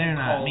care what They're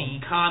you not call me.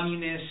 them.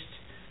 Communist,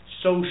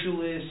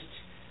 socialist,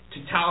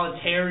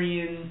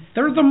 totalitarian.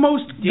 They're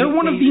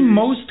one of the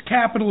most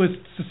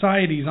capitalist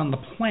societies on the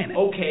planet.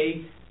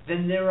 Okay,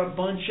 then they're a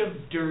bunch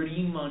of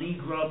dirty,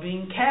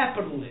 money-grubbing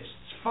capitalists.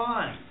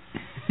 Fine.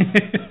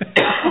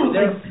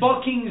 They're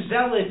fucking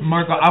zealots.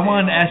 Marco, I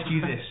wanted to ask you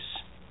this.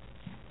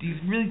 Do you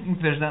really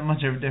think there's that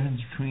much of a difference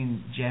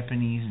between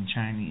Japanese and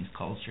Chinese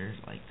cultures?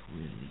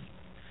 Really?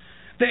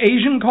 The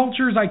Asian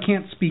cultures I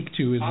can't speak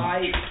to.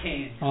 I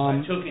can.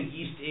 I took an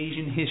East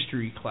Asian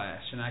history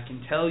class, and I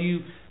can tell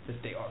you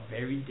that they are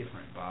very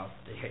different, Bob.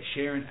 They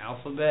share an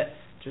alphabet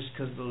just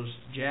because those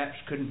Japs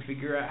couldn't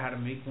figure out how to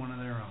make one of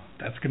their own.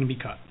 That's going to be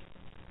cut.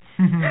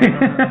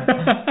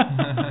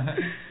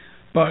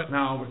 But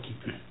no, we're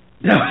keeping it.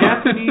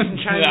 Japanese and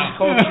Chinese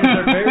cultures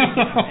are very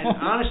different. And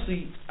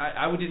honestly,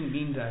 I didn't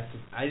mean that.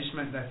 I just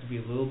meant that to be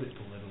a little bit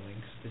belittling,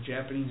 because the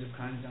Japanese have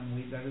kind of done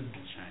way better than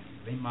the Chinese.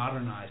 They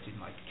modernized in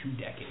 2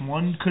 decades.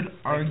 One could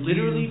argue...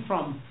 literally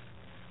from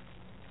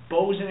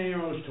bows and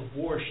arrows to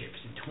warships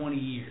in 20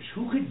 years.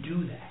 Who could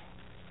do that?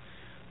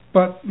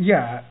 But,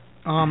 yeah,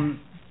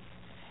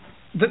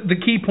 the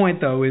key point,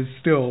 though, is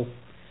still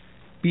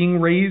being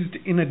raised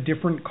in a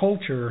different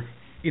culture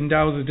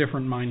endows a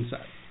different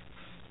mindset.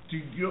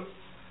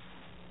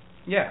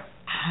 Yeah.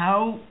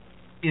 How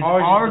is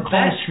Ours our is the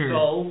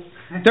culture...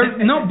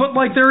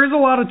 But there is a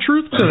lot of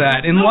truth to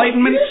that.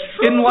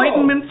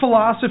 Enlightenment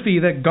philosophy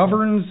that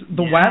governs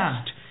the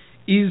West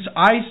is,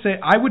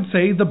 I would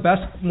say,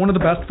 one of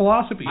the best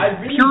philosophies.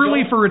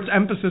 Purely for its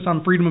emphasis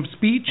on freedom of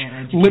speech,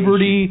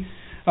 liberty,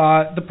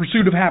 the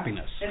pursuit of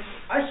happiness. And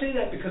I say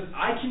that because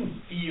I can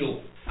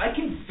feel my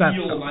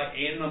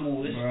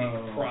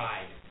animalistic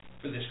pride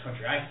for this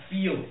country. I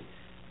feel it.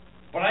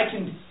 But I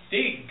can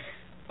think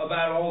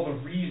about all the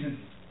reasons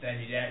that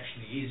it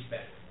actually is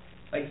better.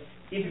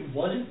 If it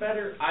wasn't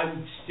better, I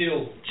would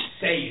still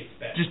say it's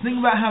better. Just think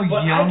about how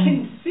but young... I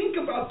can think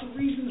about the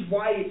reasons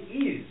why it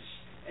is.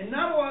 And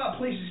not a lot of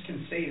places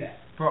can say that.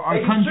 For our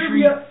country...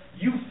 Serbia,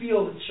 you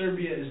feel that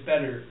Serbia is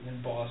better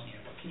than Bosnia.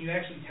 But can you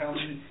actually tell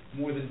me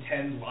more than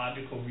 10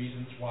 logical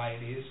reasons why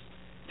it is?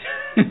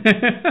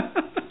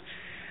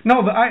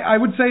 No, I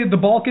would say the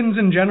Balkans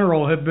in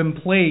general have been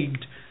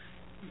plagued.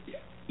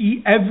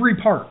 Every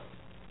part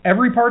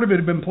of it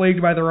have been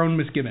plagued by their own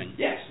misgivings.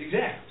 Yes,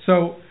 exactly.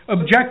 So,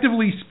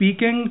 objectively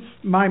speaking,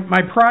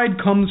 my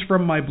pride comes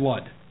from my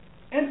blood.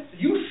 And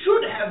you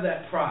should have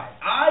that pride.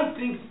 I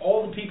think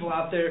all the people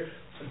out there,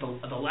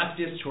 the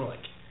leftists who are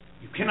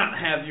You cannot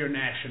have your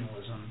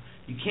nationalism.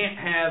 You can't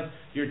have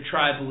your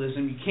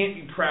tribalism. You can't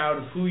be proud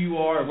of who you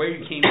are or where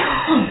you came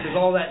from because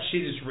all that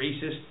shit is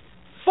racist.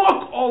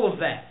 Fuck all of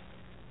that.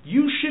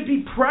 You should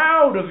be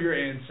proud of your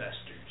ancestors.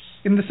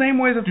 In the same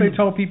way that they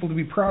tell people to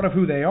be proud of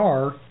who they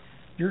are,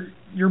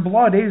 your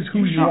blood is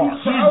who you are.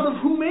 Be proud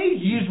of who made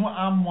you. Here's what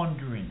I'm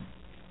wondering.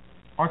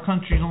 Our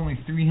country's only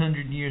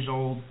 300 years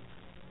old.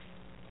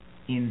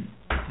 In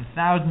the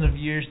thousands of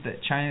years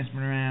that China's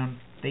been around,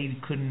 they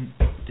couldn't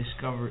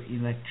discover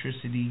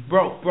electricity.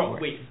 Bro,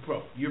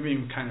 you're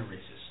being kind of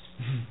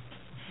racist.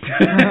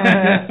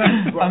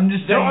 Bro, I'm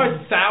just there saying.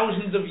 are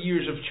thousands of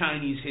years of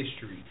Chinese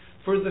history.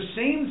 For the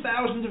same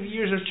thousands of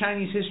years of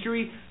Chinese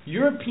history,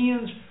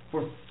 Europeans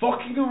were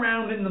fucking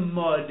around in the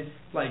mud,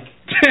 like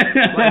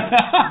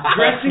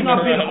dressing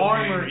up in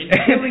armor and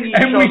killing each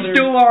and other. we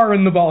still are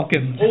in the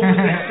Balkans. Over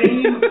the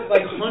same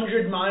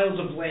 100 miles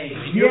of land.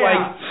 And you're like,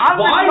 I'm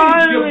why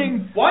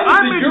admiring- did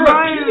the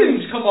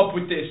Europeans come up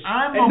with this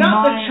I'm and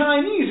not the admiring-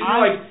 Chinese? And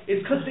you're like,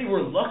 it's because they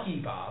were lucky,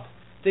 Bob.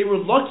 They were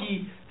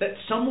lucky that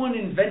someone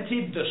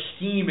invented the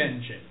steam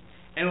engine,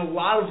 and a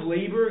lot of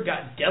labor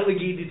got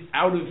delegated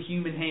out of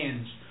human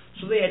hands,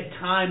 so they had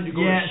time to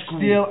go to school.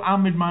 Still,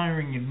 I'm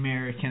admiring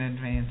American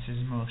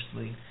advances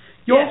mostly.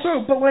 You also,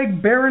 but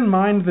bear in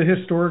mind the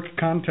historic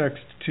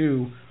context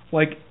too.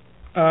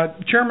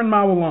 Chairman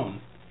Mao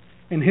alone,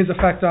 and his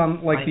effect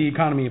on the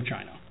economy of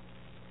China.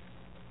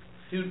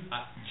 Dude,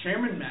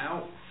 Chairman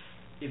Mao.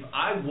 If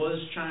I was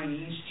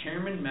Chinese,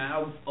 Chairman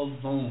Mao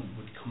alone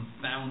would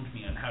confound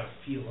me on how to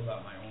feel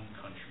about my own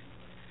country.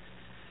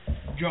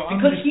 Joe,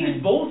 because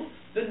he's both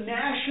the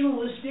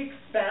nationalistic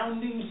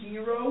founding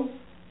hero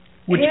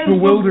which and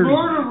bewilders the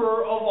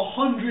murderer of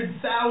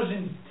 100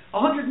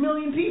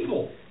 million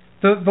people.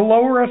 The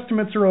lower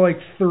estimates are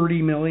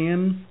 30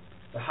 million.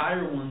 The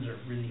higher ones are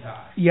really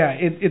high. Yeah,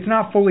 it's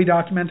not fully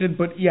documented,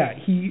 but yeah,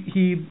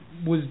 he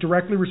was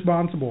directly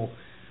responsible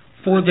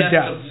for the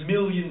deaths of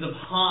millions of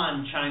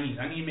Han Chinese.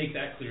 I need to make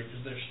that clear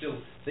because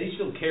they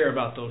still care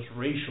about those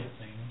racial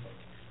things.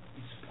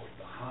 We support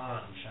the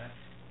Han Chinese.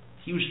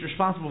 He was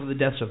responsible for the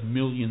deaths of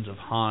millions of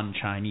Han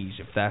Chinese,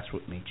 if that's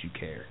what makes you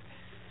care.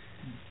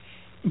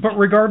 But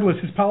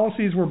regardless, his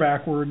policies were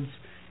backwards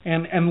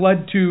and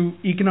led to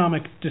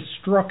economic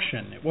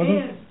destruction. It wasn't.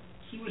 And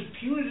he was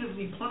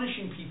punitively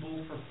punishing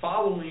people for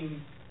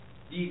following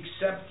the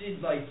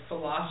accepted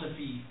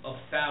philosophy of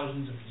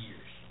thousands of years.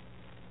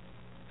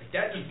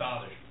 That just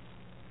bothers me.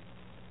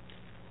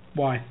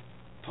 Why?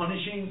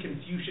 Punishing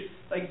Confucius,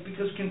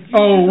 because Confucius.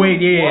 Oh wait,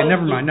 yeah, was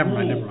never mind.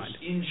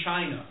 In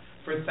China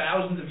for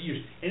thousands of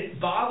years, and it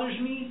bothers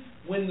me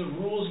when the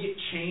rules get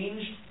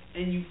changed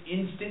and you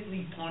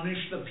instantly punish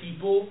the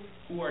people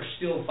who are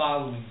still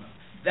following them.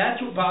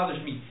 That's what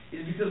bothers me,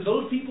 is because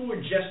those people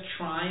were just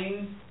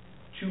trying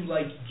to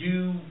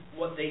do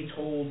what they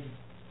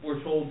were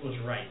told was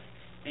right,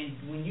 and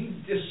when you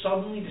just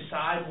suddenly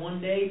decide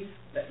one day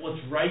that what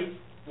was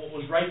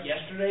right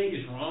yesterday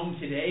is wrong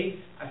today,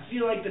 I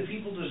feel like the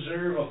people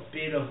deserve a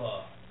bit of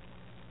a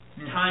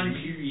time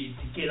period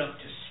to get up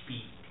to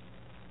speed.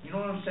 You know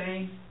what I'm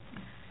saying?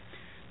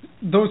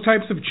 Those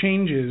types of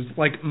changes,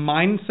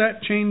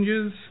 mindset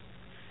changes,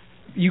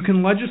 you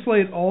can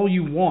legislate all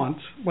you want.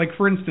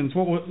 For instance,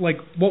 what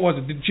was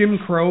it? Did Jim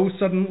Crow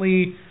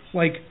suddenly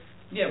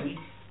Yeah,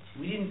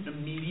 we didn't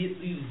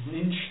immediately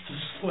lynch the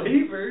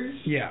slavers.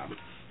 Yeah.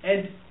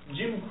 And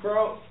Jim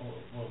Crow.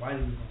 Well, why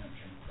did we bring up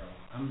Jim Crow?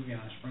 I'm gonna be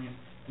honest.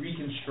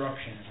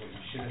 Reconstruction is what you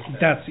should have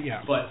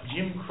said. But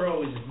Jim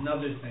Crow is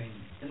another thing,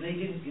 and they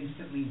didn't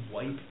instantly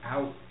wipe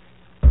out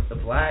the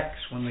blacks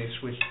when they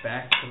switched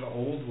back to the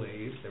old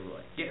ways. They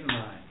were get in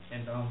line,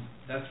 and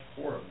that's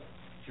horrible.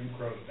 Jim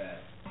Crow's bad.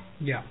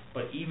 Yeah.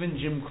 But even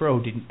Jim Crow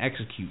didn't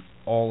execute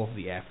all of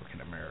the African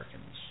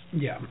Americans.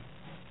 Yeah.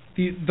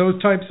 Those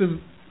types of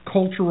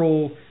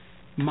cultural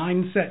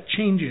mindset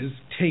changes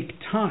take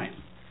time,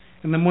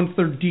 and then once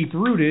they're deep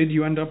rooted,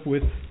 you end up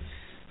with.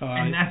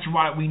 And that's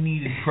why we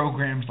needed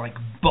programs like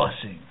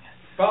busing.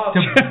 Bob, to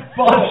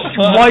bust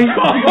white.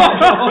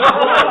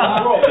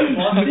 Bro,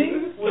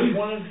 busing was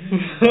one of the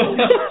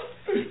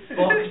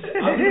most.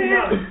 I'm gonna be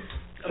honest.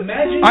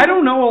 Imagine. I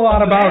don't know a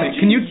lot about it.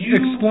 Can you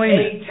explain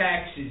it? You pay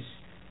taxes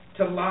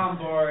to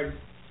Lombard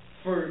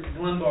for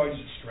Lombard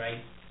East,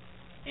 right?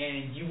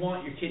 And you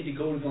want your kid to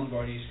go to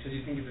Lombard East because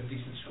you think it's a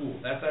decent school.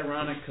 That's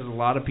ironic because a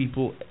lot of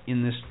people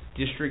in this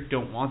district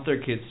don't want their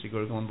kids to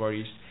go to Lombard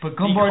East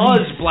because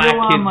black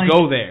kids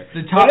go there.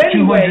 The top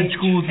 200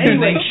 schools in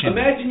the nation.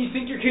 Imagine you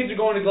think your kids are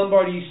going to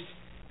Lombard East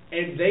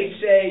and they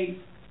say,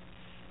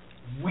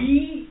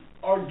 we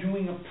are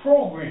doing a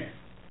program.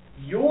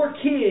 Your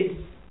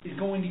kid is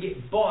going to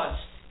get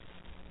bused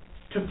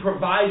to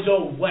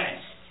Proviso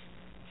West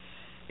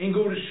and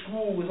go to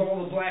school with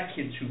all the black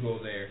kids who go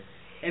there.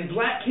 And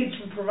black kids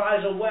from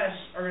Proviso West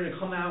are going to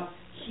come out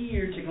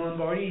here to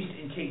Lombard East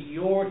and take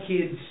your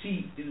kid's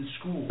seat in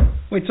school.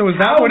 Wait, so is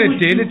that what it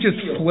did? It just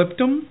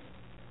flipped them?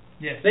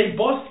 Yes. They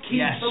bust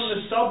kids from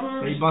the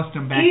suburbs they bust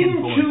them back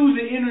and forth into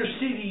the inner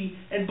city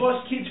and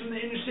bust kids from the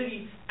inner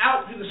city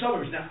out to the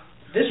suburbs. Now,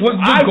 Was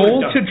the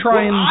goal to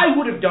try and... What I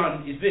would have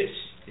done is this.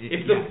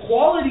 If the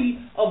quality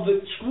of the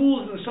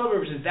schools in the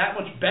suburbs is that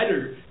much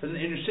better than the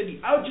inner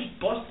city, I would just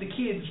bus the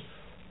kids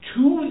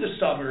to the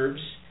suburbs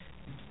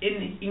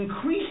and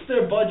increase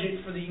their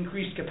budget for the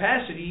increased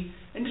capacity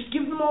and just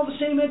give them all the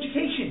same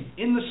education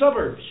in the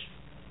suburbs.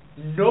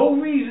 No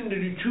reason to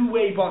do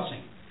two-way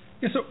busing.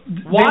 Yeah, so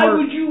why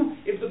would you,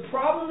 if the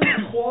problem is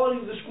the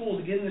quality of the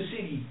schools in the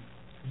city,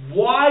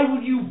 why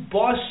would you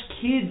bus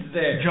kids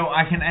there? Joe,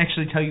 I can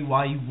actually tell you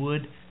why you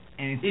would.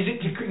 And is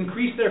it to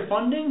increase their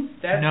funding?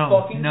 That's no,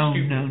 fucking no,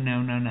 stupid.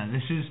 No.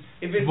 This is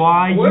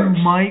why you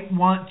might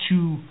want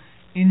to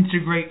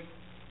integrate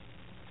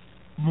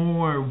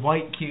more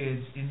white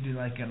kids into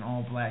like an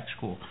all-black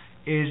school.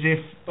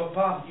 But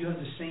Bob, you have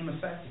the same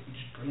effect if you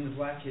just bring the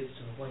black kids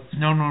to the white school.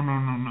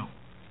 No.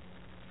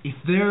 If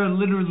there are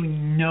literally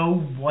no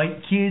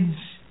white kids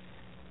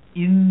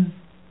in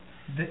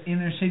the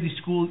inner city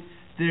school,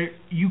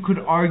 you could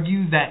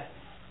argue that,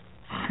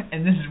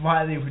 and this is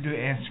why they would do it,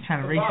 and it's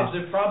kind of racist.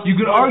 You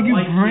could argue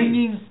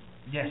bringing,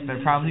 yes, there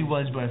probably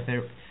was, but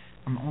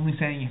I'm only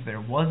saying if there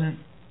wasn't,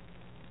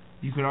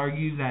 you could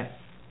argue that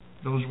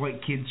those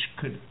white kids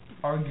could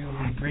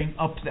arguably bring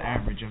up the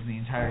average of the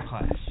entire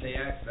class.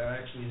 That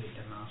actually is a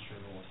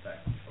demonstrable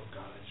effect. Oh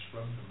God, I just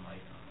rubbed the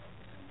mic on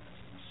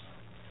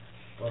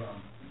it. But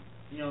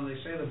they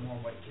say the more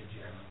white kids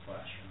you have in the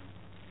classroom,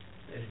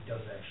 it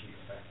does actually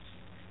affect.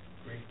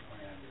 Great point.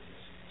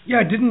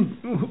 Yeah,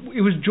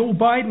 it was Joe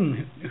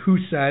Biden who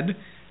said,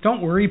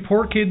 "Don't worry,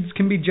 poor kids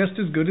can be just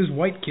as good as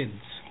white kids."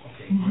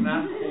 Okay, we're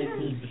not.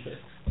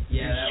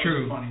 Yeah, that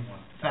true. Was a funny one.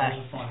 That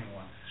was a funny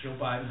one. Joe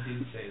Biden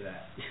did say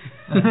that.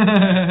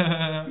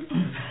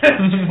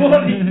 That's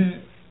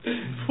funny.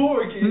 Poor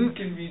kids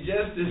can be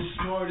just as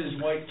smart as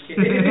white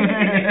kids.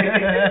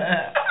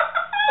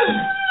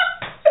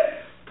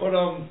 But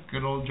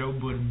good old Joe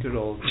Budden. Good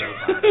old Joe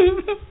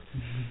Biden.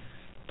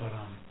 But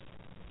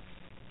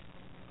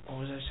what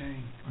was I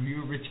saying? Are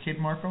you a rich kid,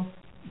 Marco?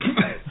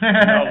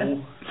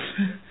 No.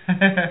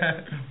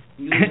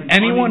 You live in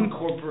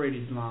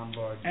unincorporated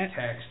Lombard, you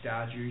tax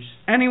dodgers.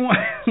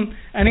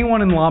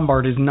 Anyone in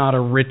Lombard is not a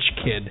rich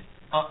kid.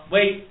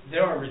 Wait,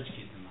 there are rich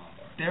kids in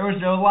Lombard. There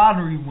was a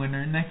lottery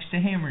winner next to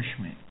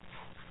Hammerschmidt.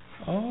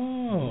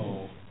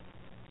 Oh.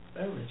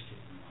 There are rich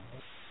kids in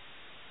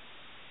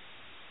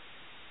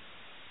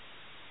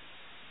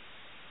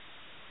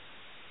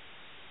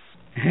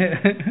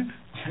Lombard.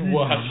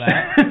 What?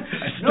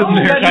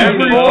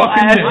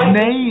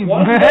 Name.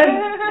 One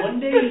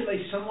day, like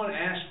someone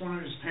asked one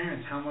of his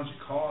parents how much it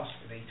cost,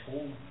 and they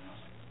told him, and I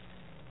was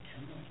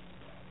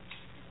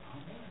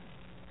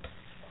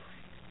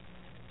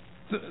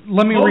like,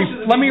 let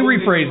me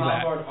rephrase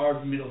that.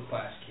 Are middle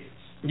class kids.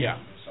 Yeah.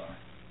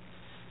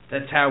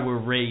 That's how we're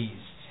raised.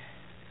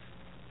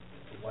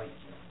 The white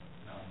guilt.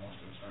 No, most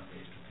of us aren't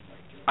raised with the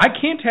white guilt. I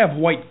can't have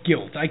white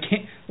guilt. I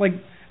can't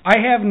I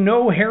have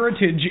no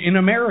heritage in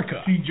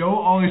America. See, Joe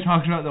always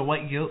talks about the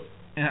white guilt,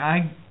 and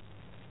I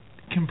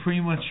can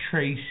pretty much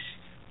trace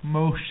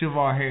most of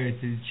our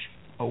heritage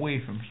away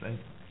from slavery.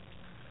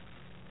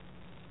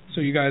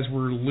 So you guys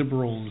were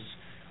liberals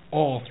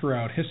all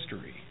throughout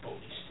history. But we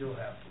still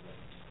have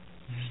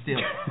Still.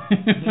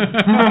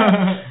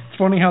 It's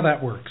funny how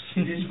that works.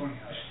 It is funny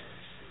how that works.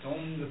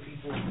 Only the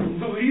people who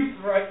believe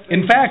the right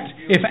thing. In fact,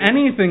 if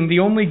anything, the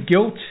only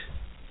guilt...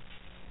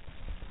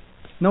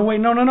 No.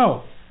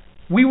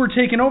 We were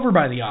taken over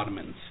by the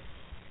Ottomans.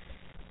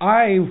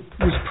 I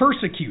was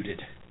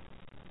persecuted.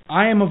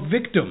 I am a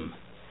victim.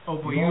 Oh,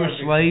 but you were a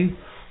slave?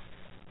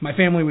 My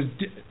family was...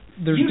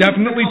 There's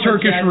definitely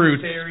Turkish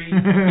roots.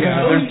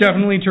 Yeah, there's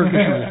definitely Turkish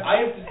roots. I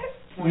have to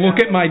point Look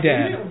out, at my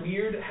dad. Isn't it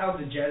weird how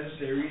the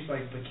Janissaries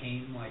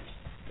became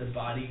the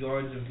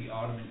bodyguards of the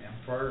Ottoman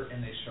Empire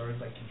and they started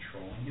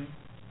controlling him?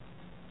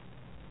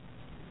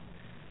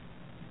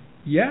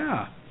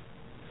 Yeah.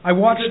 I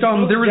watched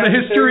there was a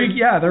history,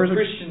 there was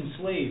Christian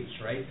slaves,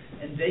 right?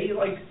 And they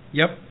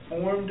Yep.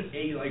 formed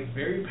a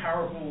very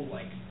powerful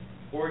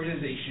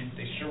organization.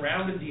 They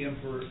surrounded the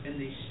emperor and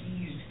they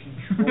seized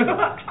control.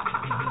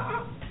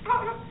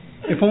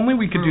 If only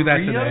we could do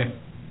that today.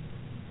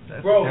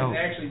 Bro, it's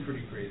actually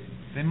pretty crazy.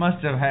 They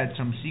must have had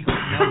some secret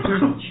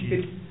notes.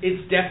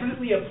 It's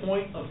definitely a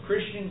point of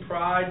Christian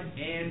pride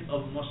and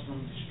of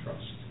Muslim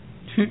distrust.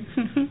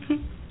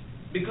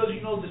 Because,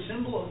 the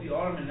symbol of the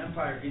Ottoman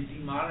Empire is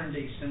the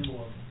modern-day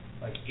symbol of,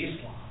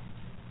 Islam.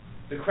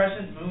 The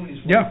crescent moon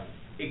is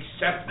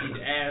accepted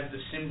as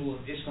the symbol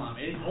of Islam.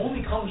 And it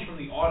only comes from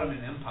the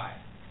Ottoman Empire.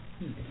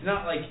 It's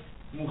not like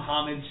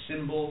Muhammad's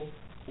symbol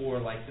or,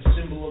 the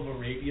symbol of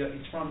Arabia.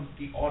 It's from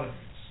the Ottomans,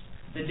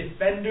 the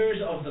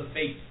defenders of the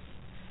faith.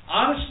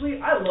 Honestly,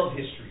 I love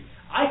history.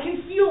 I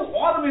can feel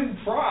Ottoman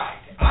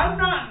pride. I'm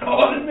not an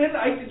Ottoman.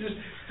 I can just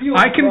feel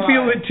I can pride.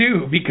 feel it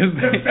too, because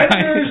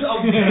defenders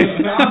of the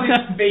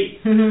Islamic faith.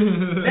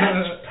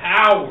 That's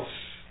power.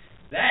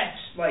 That's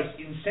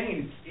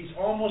insane. It's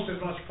almost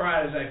as much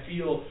pride as I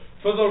feel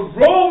for the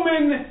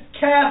Roman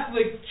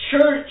Catholic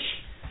Church,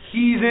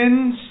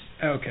 heathens.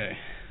 Okay.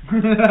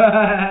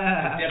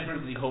 I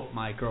definitely hope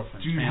my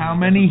girlfriend's Dude, family how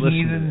many doesn't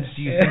listen to heathens this.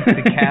 do you think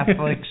the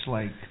Catholics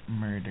like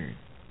murdered?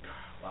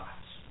 Lots.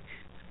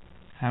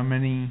 How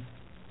many?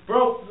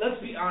 Bro,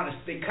 let's be honest.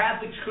 The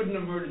Catholics couldn't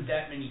have murdered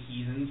that many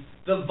heathens.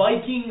 The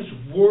Vikings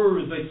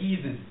were the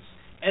heathens,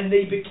 and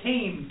they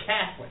became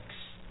Catholics.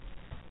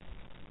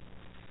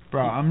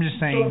 Bro, I'm just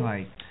saying, So-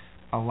 like,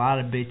 a lot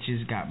of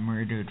bitches got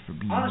murdered for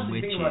being Honestly,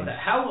 witches. think about that.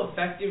 How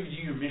effective do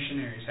your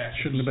missionaries have to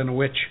Shouldn't be? have been a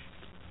witch.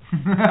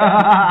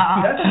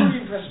 That's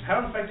pretty impressive.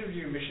 How effective do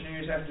your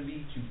missionaries have to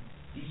be?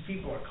 These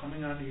people are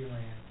coming onto your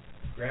land,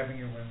 grabbing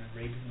your women,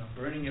 raping them,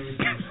 burning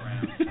everything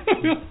around.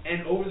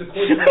 And over the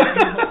course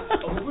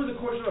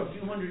of a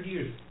few hundred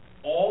years,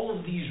 all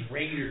of these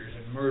raiders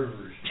and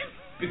murderers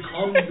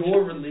become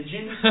your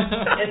religion,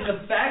 and the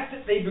fact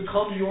that they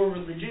become your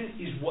religion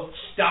is what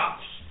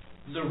stops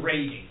the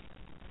raiding.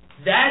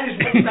 That is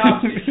what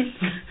stops it.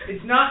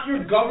 It's not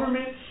your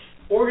government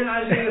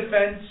organizing a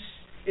defense.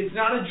 It's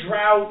not a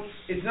drought.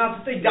 It's not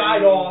that they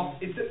died off.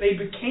 It's that they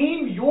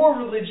became your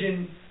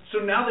religion, so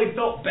now they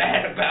felt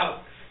bad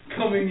about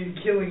coming and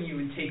killing you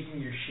and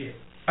taking your shit.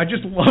 I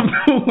just love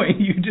the way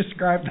you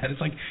describe that. It's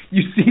like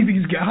you see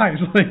these guys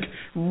like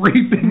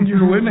raping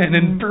your women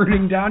and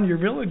burning down your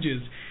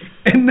villages,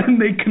 and then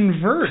they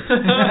convert,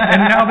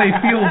 and now they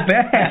feel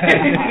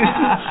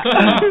bad.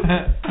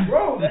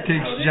 Bro, that's It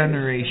takes how it is.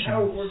 generations. That's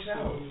how it works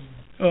out.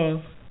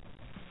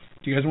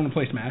 Do you guys want to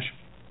play Smash?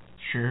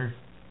 Sure.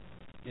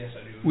 Yes,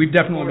 I do. We've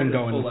definitely been Recorded a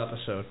going. full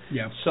episode.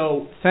 Yeah.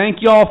 So, thank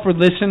y'all for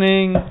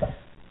listening.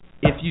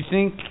 If you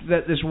think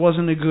that this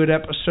wasn't a good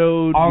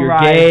episode, you're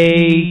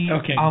gay.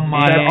 Okay. I'm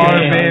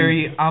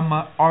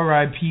a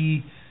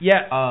R.I.P.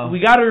 Yeah, we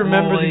got to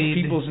remember Floyd. these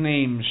people's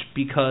names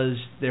because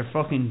they're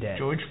fucking dead.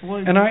 George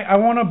Floyd. And I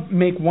want to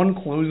make one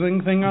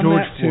closing thing on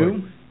George that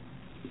too.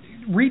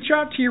 Reach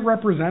out to your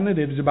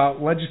representatives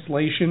about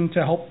legislation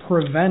to help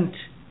prevent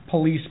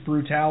police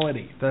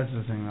brutality. That's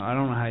the thing, though. I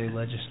don't know how you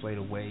legislate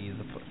away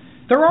the.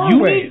 There are You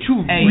ways. need to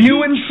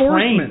New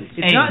enforcement.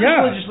 It's not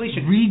yeah. just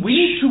legislation. We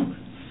need to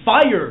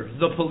fire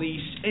the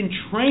police and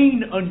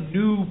train a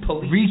new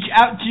police. Reach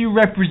out to your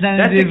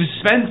representatives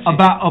That's expensive.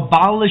 about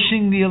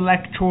abolishing the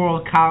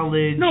electoral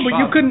college. No, but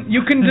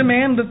you can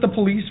demand that the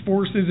police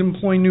forces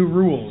employ new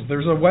rules.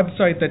 There's a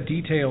website that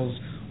details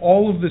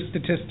all of the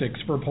statistics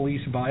for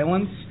police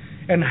violence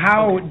and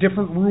how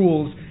different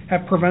rules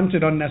have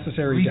prevented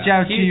unnecessary Reach deaths.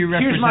 out to your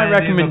Here's my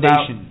representative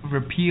recommendation. about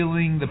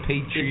repealing the If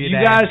Patriot you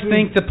Act. guys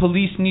think the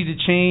police need to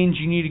change,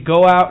 you need to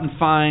go out and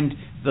find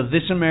the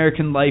This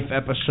American Life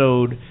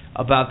episode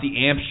about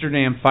the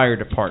Amsterdam Fire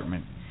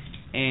Department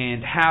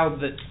and how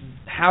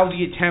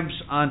the attempts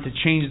on to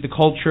change the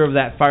culture of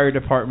that fire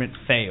department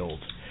failed.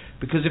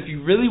 Because if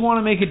you really want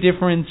to make a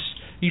difference,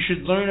 you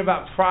should learn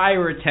about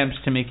prior attempts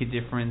to make a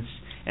difference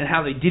and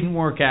how they didn't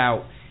work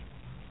out,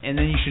 and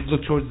then you should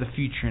look towards the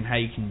future and how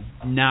you can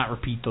not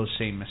repeat those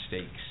same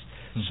mistakes.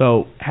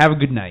 So, have a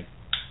good night.